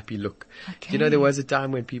 healthy, happy look. Okay. There was a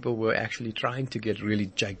time when people were actually trying to get really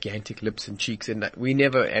gigantic lips and cheeks, and we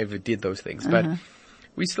never ever did those things. But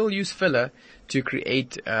we still use filler to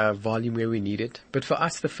create volume where we need it. But for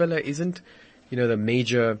us, the filler isn't, the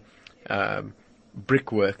major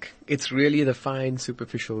brickwork. It's really the fine,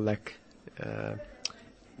 superficial,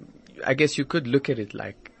 I guess you could look at it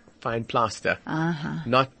like fine plaster.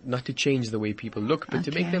 Not to change the way people look, but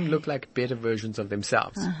to make them look like better versions of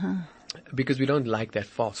themselves. Because we don't like that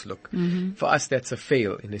false look. For us, that's a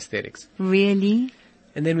fail in aesthetics. Really?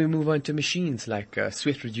 And then we move on to machines like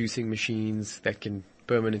sweat reducing machines that can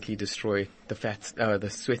permanently destroy the fats, the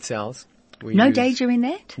sweat cells. No danger in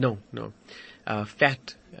that? No.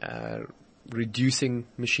 Fat reducing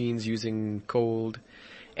machines using cold,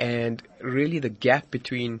 and really the gap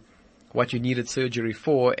between what you needed surgery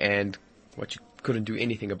for and what you couldn't do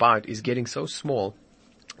anything about is getting so small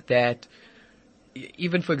that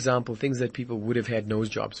even, for example, things that people would have had nose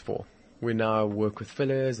jobs for, we now work with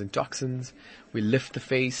fillers and toxins. We lift the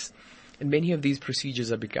face, and many of these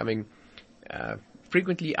procedures are becoming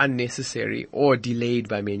frequently unnecessary or delayed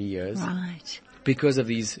by many years Right. because of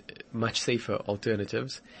these much safer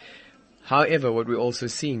alternatives. However, what we're also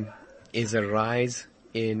seeing is a rise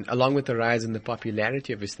along with the rise in the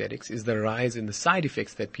popularity of aesthetics, is the rise in the side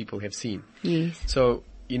effects that people have seen. Yes. So,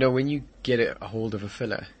 when you get a hold of a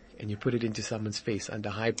filler and you put it into someone's face under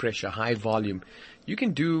high pressure, high volume, you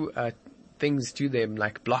can do things to them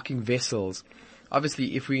like blocking vessels.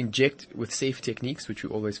 Obviously, if we inject with safe techniques, which we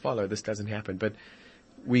always follow, this doesn't happen. But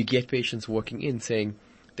we get patients walking in saying,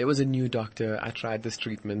 there was a new doctor, I tried this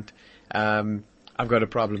treatment, I've got a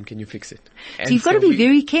problem, can you fix it? And So you've got to be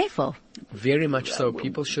very careful. very much so.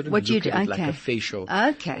 People shouldn't What you look do- at it like okay. a facial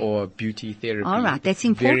Okay. or beauty therapy. All right, that's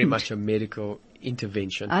Very important. much a medical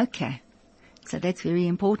intervention. Okay. So that's very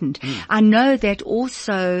important. I know that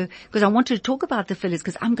also, because I wanted to talk about the fillers,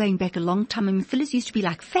 because I'm going back a long time. I mean, fillers used to be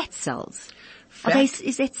like fat cells. Are they,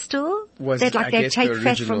 is that still? was, that like I they guess, take the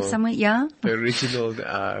fat from original- somewhere? Yeah. The original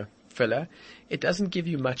filler. It doesn't give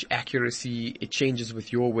you much accuracy. It changes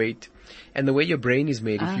with your weight. And the way your brain is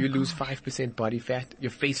made, if you lose 5% body fat,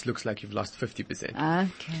 your face looks like you've lost 50%.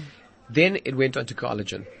 Okay. Then it went on to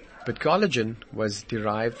collagen. But collagen was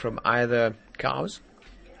derived from either cows,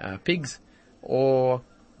 pigs, or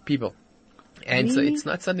people. And so Really? it's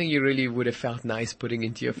not something you really would have felt nice putting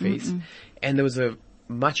into your face. And there was a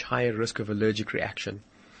much higher risk of allergic reaction.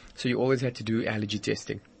 So you always had to do allergy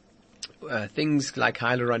testing. Things like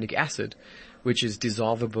hyaluronic acid, which is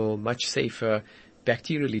dissolvable, much safer,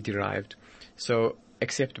 bacterially derived, so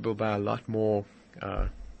acceptable by a lot more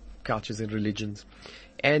cultures and religions.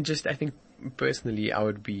 And just, I think, personally, I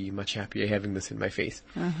would be much happier having this in my face.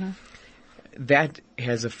 That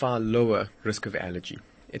has a far lower risk of allergy.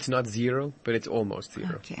 It's not zero, but it's almost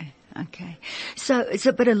zero. Okay. So,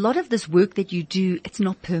 but a lot of this work that you do, it's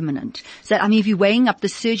not permanent. So, I mean, if you're weighing up the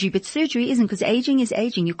surgery, but surgery isn't, because aging is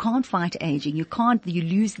aging. You can't fight aging. You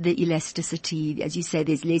lose the elasticity. As you say,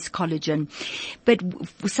 there's less collagen. But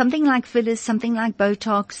something like fillers, something like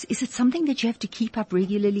Botox, is it something that you have to keep up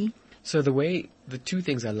regularly? So the two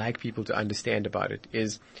things I like people to understand about it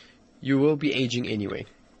is you will be aging anyway.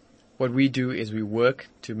 What we do is we work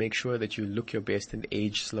to make sure that you look your best and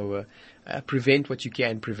age slower, prevent what you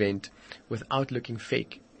can prevent without looking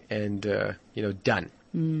fake and, done.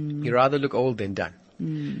 You rather look old than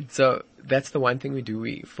done. So that's the one thing we do.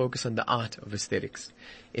 We focus on the art of aesthetics.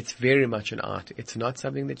 It's very much an art. It's not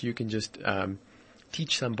something that you can just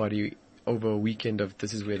teach somebody over a weekend of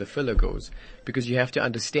this is where the filler goes, because you have to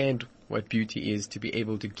understand what beauty is to be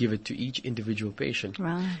able to give it to each individual patient.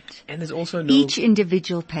 Right. And there's also no... Each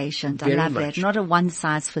individual patient. I Very love much. that. Not a one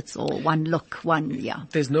size fits all, one look, yeah.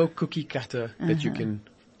 There's no cookie cutter that you can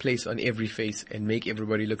place on every face and make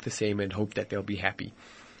everybody look the same and hope that they'll be happy.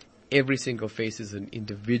 Every single face is an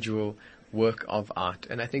individual work of art.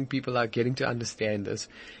 And I think people are getting to understand this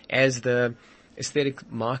as the aesthetic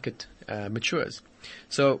market matures.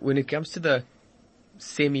 So when it comes to the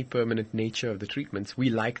semi-permanent nature of the treatments, we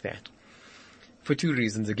like that for two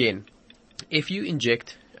reasons. Again, if you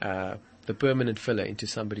inject the permanent filler into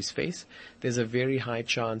somebody's face, there's a very high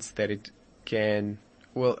chance that it can,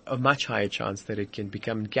 a much higher chance that it can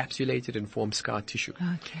become encapsulated and form scar tissue.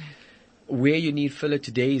 Okay. Where you need filler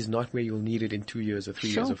today is not where you'll need it in 2 years or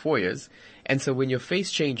 3 years or 4 years. And so when your face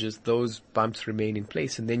changes, those bumps remain in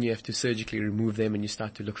place, and then you have to surgically remove them and you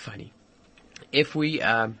start to look funny. If we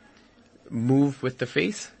move with the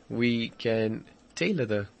face, we can tailor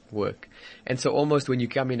the work. And so almost when you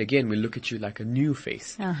come in again, we look at you like a new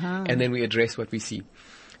face. And then we address what we see.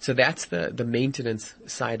 So that's the maintenance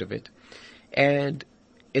side of it. And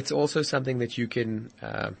it's also something that you can,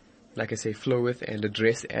 like I say, flow with and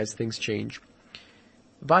address as things change.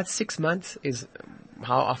 About 6 months is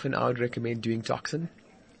how often I would recommend doing toxin.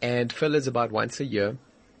 And fillers about once a year.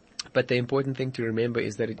 But the important thing to remember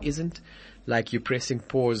is that it isn't like you're pressing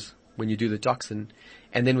pause when you do the toxin,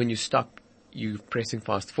 and then when you stop, you pressing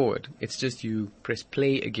fast forward. It's just you press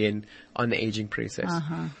play again on the aging process.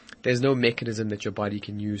 There's no mechanism that your body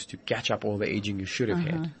can use to catch up all the aging you should have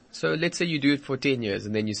had. So let's say you do it for 10 years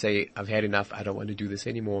and then you say, I've had enough, I don't want to do this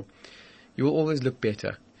anymore. You will always look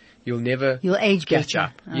better. You'll age catch better.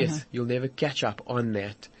 up. Yes, you'll never catch up on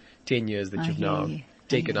that 10 years that you've now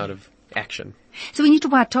taken out of action. So when you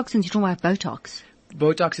talk about toxins, you talk about Botox.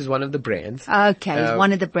 Botox is one of the brands. Okay, it's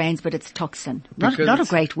one of the brands, but it's toxin. Not a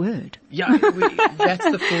great word. Yeah, that's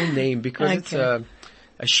the full name because it's a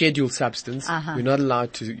scheduled substance. We're not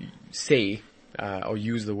allowed to say or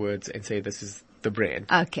use the words and say this is the brand.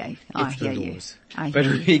 Okay, it's the laws. But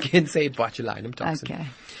we can say botulinum toxin. Okay.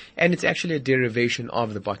 And it's actually a derivation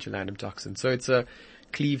of the botulinum toxin. So it's a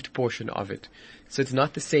cleaved portion of it. So it's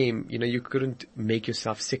not the same. You couldn't make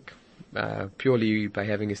yourself sick purely by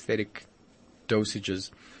having aesthetic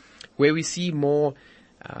dosages. Where we see more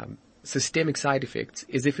systemic side effects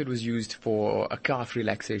is if it was used for a calf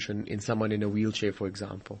relaxation in someone in a wheelchair, for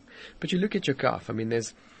example. But you look at your calf,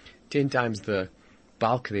 there's 10 times the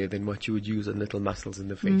bulk there than what you would use on little muscles in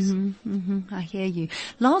the face. I hear you.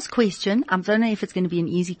 Last question. I don't know if it's going to be an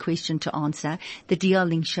easy question to answer. The DL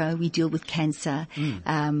Link Show, we deal with cancer.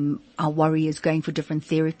 Our warriors going for different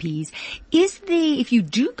therapies. Is there, if you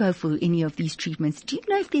do go for any of these treatments, do you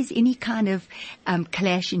know if there's any kind of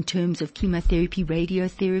clash in terms of chemotherapy,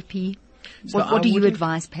 radiotherapy? So what do you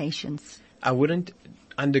advise patients? I wouldn't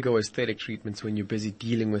undergo aesthetic treatments when you're busy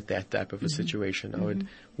dealing with that type of a situation. I would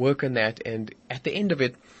work on that, and at the end of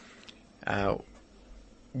it,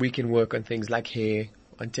 we can work on things like hair,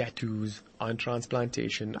 on tattoos, on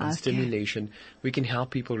transplantation, on stimulation. We can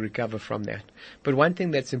help people recover from that. But one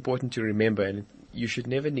thing that's important to remember, and you should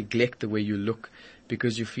never neglect the way you look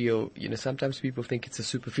because you feel, sometimes people think it's a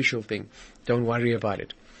superficial thing. Don't worry about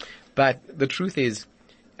it. But the truth is,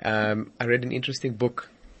 I read an interesting book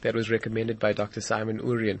that was recommended by Dr. Simon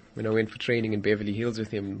Urian when I went for training in Beverly Hills with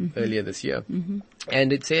him earlier this year.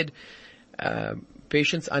 And it said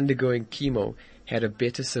patients undergoing chemo had a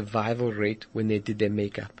better survival rate when they did their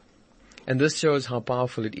makeup. And this shows how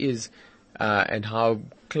powerful it is and how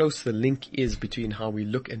close the link is between how we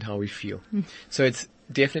look and how we feel. So it's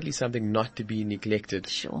definitely something not to be neglected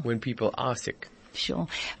when people are sick. Sure.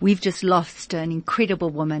 We've just lost an incredible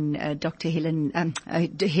woman, Dr. Helen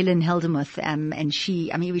Heldemuth, and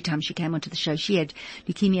she, every time she came onto the show, she had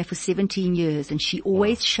leukemia for 17 years and she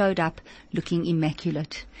always showed up looking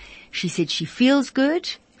immaculate. She said she feels good.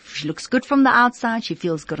 She looks good from the outside. She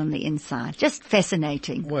feels good on the inside. Just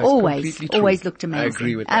fascinating. Well, always looked amazing. I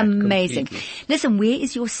agree with that. Amazing. Completely. Listen, where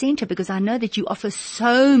is your center? Because I know that you offer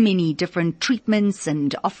so many different treatments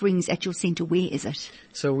and offerings at your center. Where is it?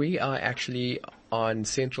 So we are actually on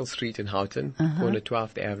Central Street in Houghton, corner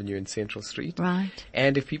 12th Avenue in Central Street. Right.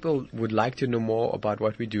 And if people would like to know more about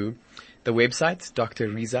what we do, the website's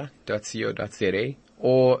drriza.co.za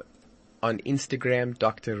or on Instagram,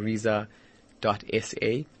 drriza.sa.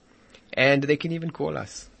 And they can even call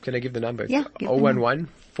us. Can I give the number? Yeah.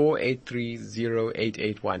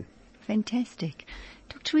 011-483-0881. Fantastic.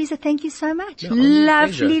 Dr. Riza, thank you so much. No,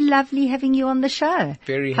 lovely having you on the show.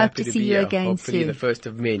 Very Hope happy to to see be you here. again Hopefully soon. the first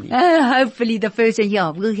of many. Hopefully the first, and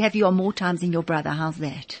we'll have you on more times than your brother. How's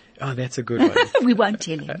that? Oh, that's a good one. We won't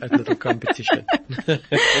tell him. A little competition.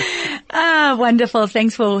 Wonderful.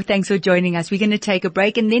 Thanks for joining us. We're going to take a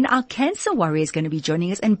break, and then our cancer warrior is going to be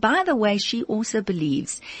joining us. And by the way, she also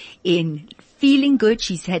believes in feeling good.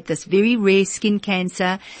 She's had this very rare skin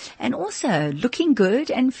cancer, and also looking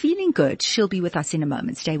good and feeling good. She'll be with us in a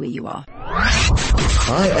moment. Stay where you are.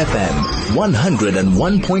 High FM,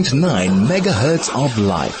 101.9 megahertz of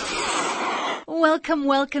life. Welcome.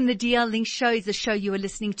 The DL Link Show is the show you are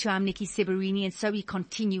listening to. I'm Nikki Severini, and so we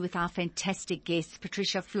continue with our fantastic guest,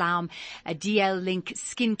 Patricia Flaum, a DL Link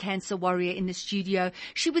skin cancer warrior in the studio.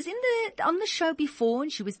 She was on the show before,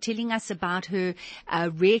 and she was telling us about her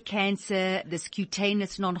rare cancer, this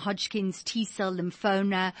cutaneous non-Hodgkin's T-cell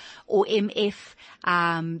lymphoma, or MF,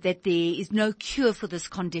 that there is no cure for this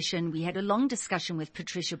condition. We had a long discussion with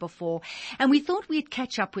Patricia before, and we thought we'd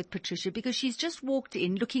catch up with Patricia because she's just walked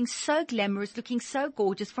in looking so glamorous, looking so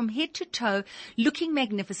gorgeous from head to toe, looking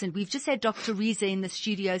magnificent. We've just had Dr. Riza in the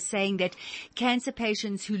studio saying that cancer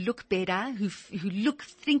patients who look better, who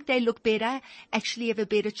think they look better, actually have a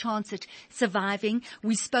better chance at surviving.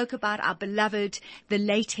 We spoke about our beloved, the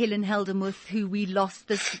late Helen Heldemuth, who we lost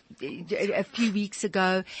a few weeks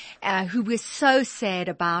ago, who we're so sad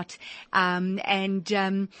about.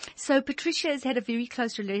 So Patricia has had a very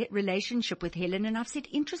close relationship with Helen, and I've said,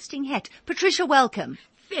 interesting hat. Patricia, welcome.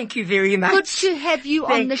 Thank you very much. Good to have you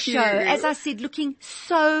on the show. you. As I said, looking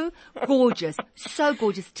so gorgeous, so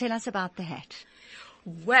gorgeous. Tell us about the hat.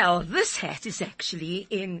 Well, this hat is actually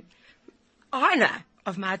in honor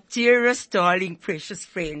of my dearest, darling, precious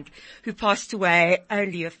friend who passed away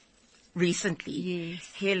only recently,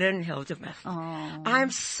 Yes. Helen Heldemuth. Oh.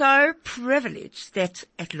 I'm so privileged that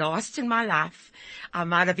at last in my life, I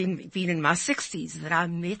might have been in my 60s, that I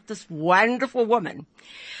met this wonderful woman.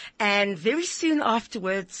 And very soon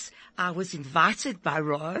afterwards, I was invited by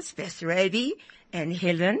Roz Basarabi and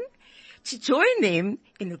Helen to join them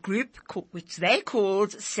in a group which they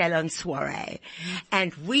called Salon Soiree.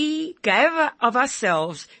 And we gave of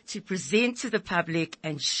ourselves to present to the public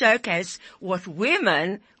and showcase what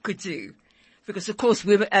women could do. Because of course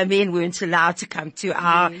men weren't allowed to come to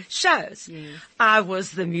our shows. Yes. I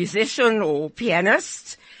was the musician or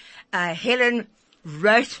pianist. Helen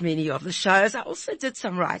wrote many of the shows. I also did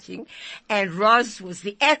some writing. And Roz was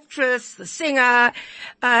the actress, the singer,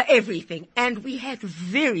 everything. And we had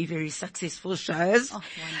very, very successful shows. Oh,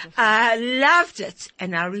 wonderful. I loved it.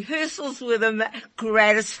 And our rehearsals were the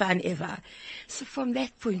greatest fun ever. So from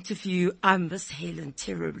that point of view, I miss Helen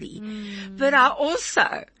terribly. But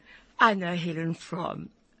I know Helen from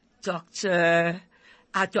our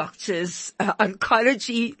doctor's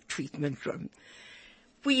oncology treatment room.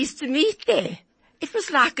 We used to meet there. It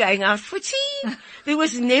was like going out for tea. There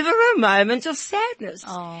was never a moment of sadness.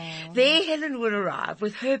 Oh. There Helen would arrive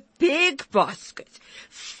with her big basket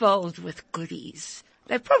filled with goodies.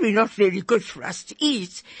 They're probably not very good for us to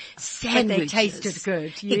eat. Sandwiches. But they tasted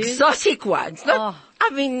good. Yes. Exotic ones.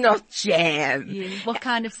 Not jam. Yes. What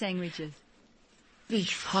kind of sandwiches?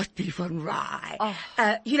 Hot beef on rye. Oh.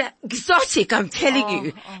 Exotic, I'm telling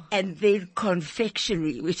you. And then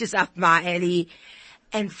confectionery, which is up my alley,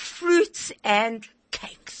 and fruits and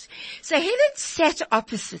cakes. So Helen sat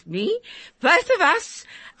opposite me, both of us,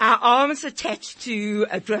 our arms attached to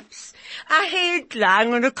drips, our head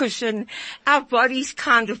lying on a cushion, our bodies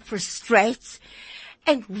kind of prostrate,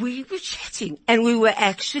 and we were chatting, and we were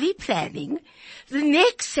actually planning the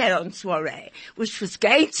next Salon Soiree, which was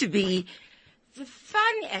going to be the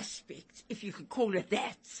fun aspect, if you could call it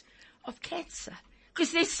that, of cancer.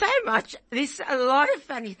 Because there's a lot of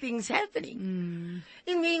funny things happening.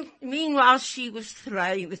 Meanwhile, she was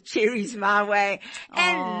throwing the cherries my way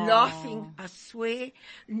and laughing. I swear,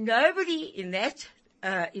 nobody in that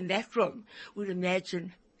room would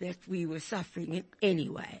imagine that we were suffering in any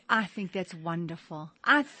way. I think that's wonderful.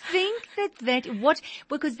 I think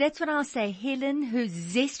because that's what I'll say. Helen, her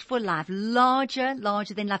zest for life, larger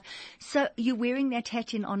than life. So you're wearing that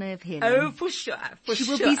hat in honor of Helen. Oh, for sure. She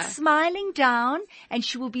will be smiling down, and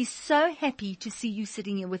she will be so happy to see you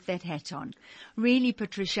sitting here with that hat on. Really,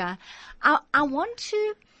 Patricia, I want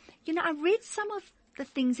to, I read some of the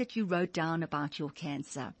things that you wrote down about your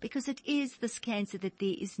cancer, because it is this cancer that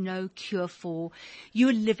there is no cure for.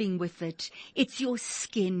 You're living with it. It's your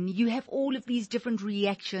skin. You have all of these different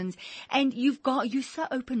reactions, and you're so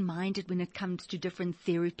open-minded when it comes to different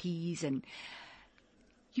therapies, and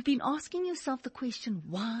you've been asking yourself the question,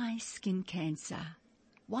 why skin cancer?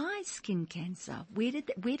 Why skin cancer? Where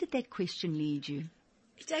did that question lead you?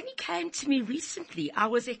 It only came to me recently. I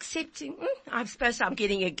was accepting, I suppose I'm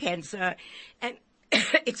getting a cancer, and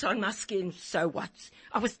it's on my skin, so what?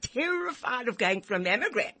 I was terrified of going for a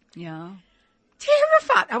mammogram. Yeah.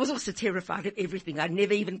 Terrified. I was also terrified of everything. I'd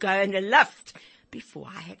never even go in a lift before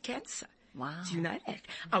I had cancer. Wow. Do you know that?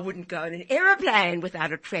 I wouldn't go in an aeroplane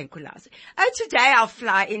without a tranquilizer. Oh, today I'll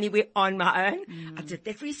fly anywhere on my own. I did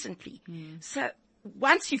that recently. So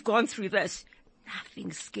once you've gone through this,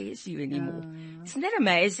 nothing scares you anymore. Isn't that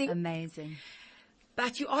amazing? Amazing.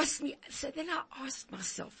 But you asked me, so then I asked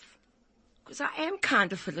myself, because I am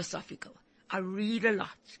kind of philosophical. I read a lot.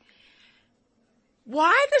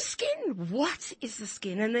 Why the skin? What is the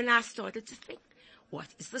skin? And then I started to think, what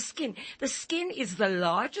is the skin? The skin is the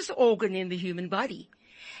largest organ in the human body,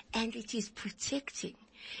 and it is protecting.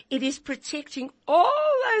 It is protecting all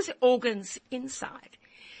those organs inside.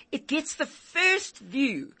 It gets the first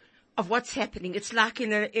view of what's happening. It's like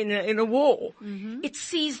in a war. It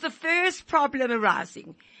sees the first problem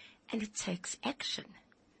arising, and it takes action.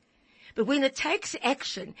 But when it takes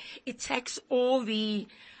action, it takes all the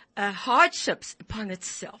hardships upon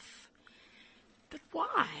itself. But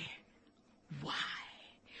why? Why?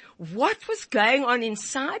 What was going on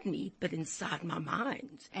inside me, but inside my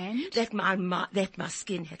mind? And? That my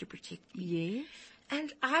skin had to protect me. Yes.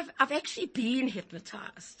 And I've actually been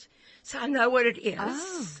hypnotized. So I know what it is.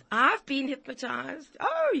 Oh. I've been hypnotized.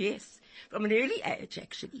 Oh, yes. From an early age,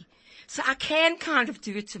 actually. So I can kind of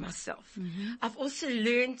do it to myself. I've also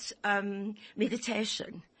learnt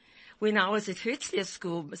meditation. When I was at Herzliya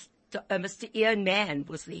School, Mr. Ian Mann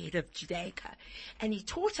was the head of Judaica, and he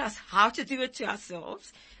taught us how to do it to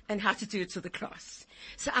ourselves and how to do it to the class.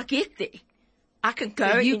 So I get there. I can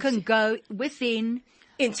go. So you can go within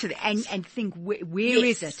into that. and think, where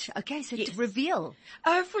Yes. is it? Okay, so Yes. to reveal.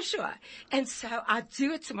 Oh, for sure. And so I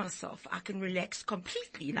do it to myself. I can relax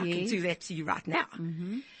completely, and I can Yes. do that to you right now.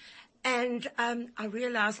 And I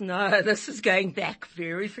realized, no, this is going back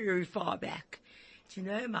very, very far back. Do you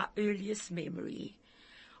know, my earliest memory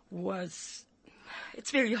was,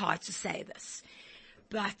 it's very hard to say this,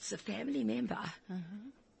 but a family member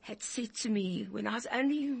had said to me when I was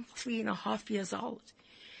only 3.5 years old,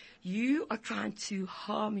 you are trying to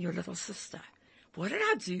harm your little sister. What did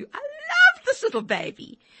I do? I loved this little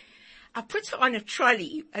baby. I put her on a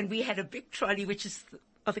trolley, and we had a big trolley, which is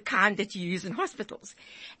of the kind that you use in hospitals.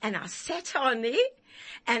 And I sat her on there,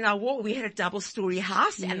 and we had a double-story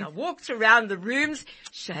house, and I walked around the rooms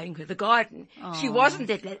showing her the garden. She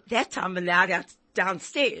wasn't at that time allowed out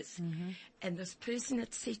downstairs. And this person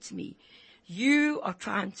had said to me, you are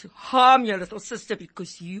trying to harm your little sister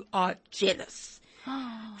because you are jealous.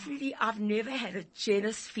 Really, I've never had a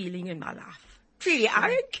jealous feeling in my life. Really, I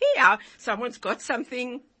don't care. Someone's got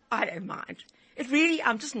something, I don't mind.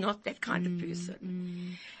 I'm just not that kind of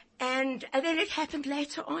person. And then it happened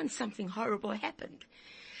later on. Something horrible happened.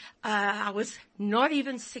 I was not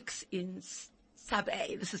even 6 in Sub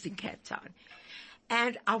A. This is in Cape Town.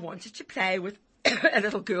 And I wanted to play with a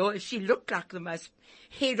little girl. She looked like the most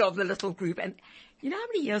head of the little group. And you know how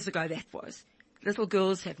many years ago that was? Little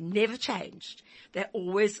girls have never changed. They're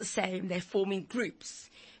always the same. They're forming groups.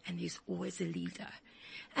 And there's always a leader.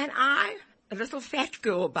 And a little fat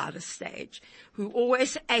girl by the stage, who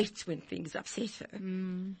always ate when things upset her.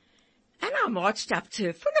 And I marched up to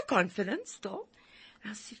her full of confidence still.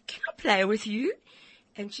 And I said, can I play with you?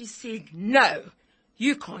 And she said, no,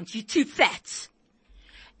 you can't. You're too fat.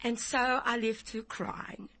 And so I left her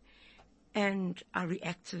crying. And I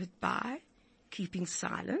reacted by keeping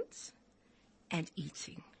silence and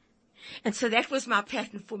eating. And so that was my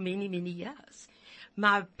pattern for many, many years.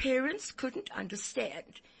 My parents couldn't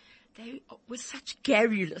understand. They were such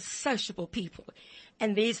garrulous, sociable people.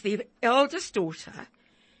 And there's their eldest daughter.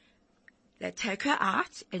 They'd take her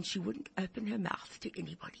out, and she wouldn't open her mouth to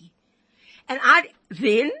anybody. And I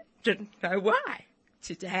then didn't know why.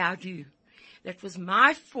 Today I do. That was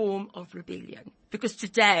my form of rebellion. Because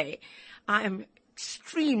today I am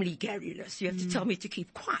extremely garrulous. You have to tell me to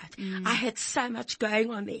keep quiet. I had so much going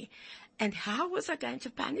on there. And how was I going to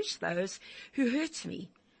punish those who hurt me?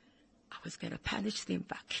 I was going to punish them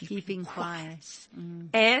by keeping quiet.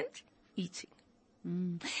 And eating.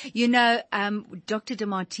 You know, Dr.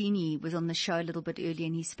 DeMartini was on the show a little bit earlier,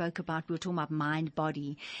 and he spoke about, we were talking about mind,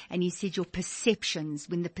 body, and he said your perceptions,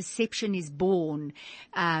 when the perception is born,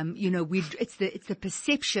 it's the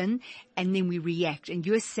perception, and then we react. And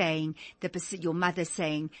you're saying, your mother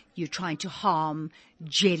saying you're trying to harm,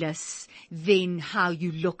 jealous, then how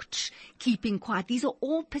you looked, keeping quiet. These are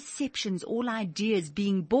all perceptions, all ideas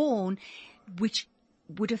being born, which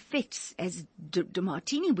would affect, as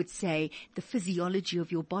DeMartini would say, the physiology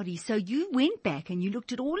of your body. So you went back and you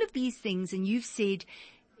looked at all of these things, and you've said,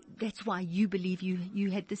 that's why you believe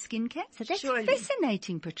you had the skin cancer. That's Surely.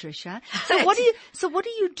 fascinating, Patricia. So what do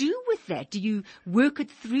you do with that? Do you work it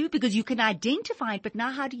through? Because you can identify it, but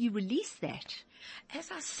now how do you release that? As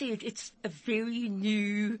I said, it's a very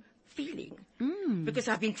new feeling because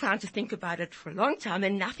I've been trying to think about it for a long time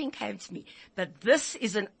and nothing came to me. But this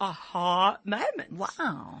is an aha moment.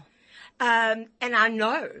 Wow. And I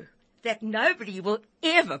know that nobody will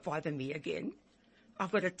ever bother me again.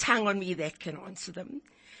 I've got a tongue on me that can answer them.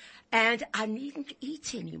 And I needn't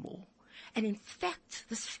eat anymore. And in fact,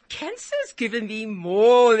 this cancer has given me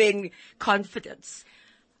more than confidence.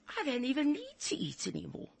 I don't even need to eat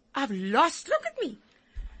anymore. Look at me.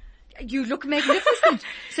 You look magnificent.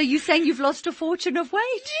 So you're saying you've lost a fortune of weight?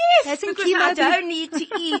 Yes, Hasn't because chemo I been- don't need to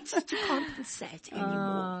eat to compensate anymore.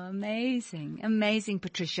 Oh, amazing. Amazing,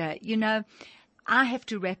 Patricia. You know, I have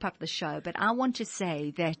to wrap up the show, but I want to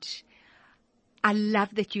say that I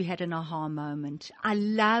love that you had an aha moment. I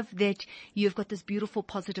love that you've got this beautiful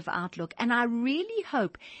positive outlook. And I really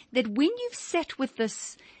hope that when you've sat with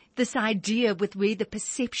this idea with where the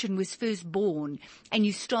perception was first born and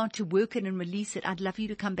you start to work it and release it, I'd love you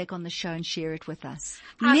to come back on the show and share it with us.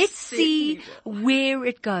 Let's see where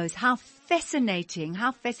it goes. How fascinating.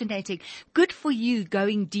 How fascinating. Good for you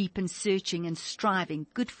going deep and searching and striving.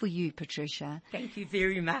 Good for you, Patricia. Thank you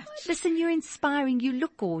very much. Listen, you're inspiring. You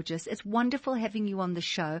look gorgeous. It's wonderful having you on the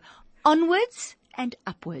show. Onwards and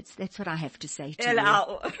upwards. That's what I have to say to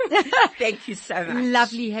Hello. Thank you so much. you.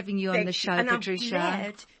 Lovely having you on Thank the you. show, And Patricia. I'm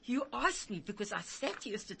glad you asked me because I sat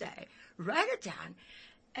yesterday, wrote it down,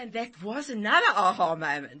 and that was another aha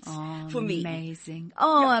moment for me. Amazing.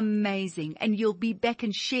 Oh, amazing. And you'll be back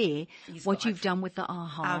and share Please what God. you've done with the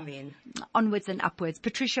aha. Amen. Onwards and upwards.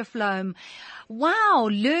 Patricia Floam. Wow.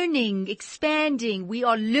 Learning, expanding. We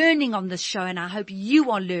are learning on this show and I hope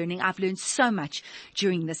you are learning. I've learned so much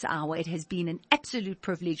during this hour. It has been an absolute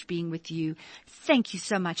privilege being with you. Thank you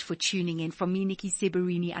so much for tuning in. From me, Nikki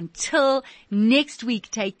Seberini. Until next week,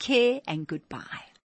 take care and goodbye.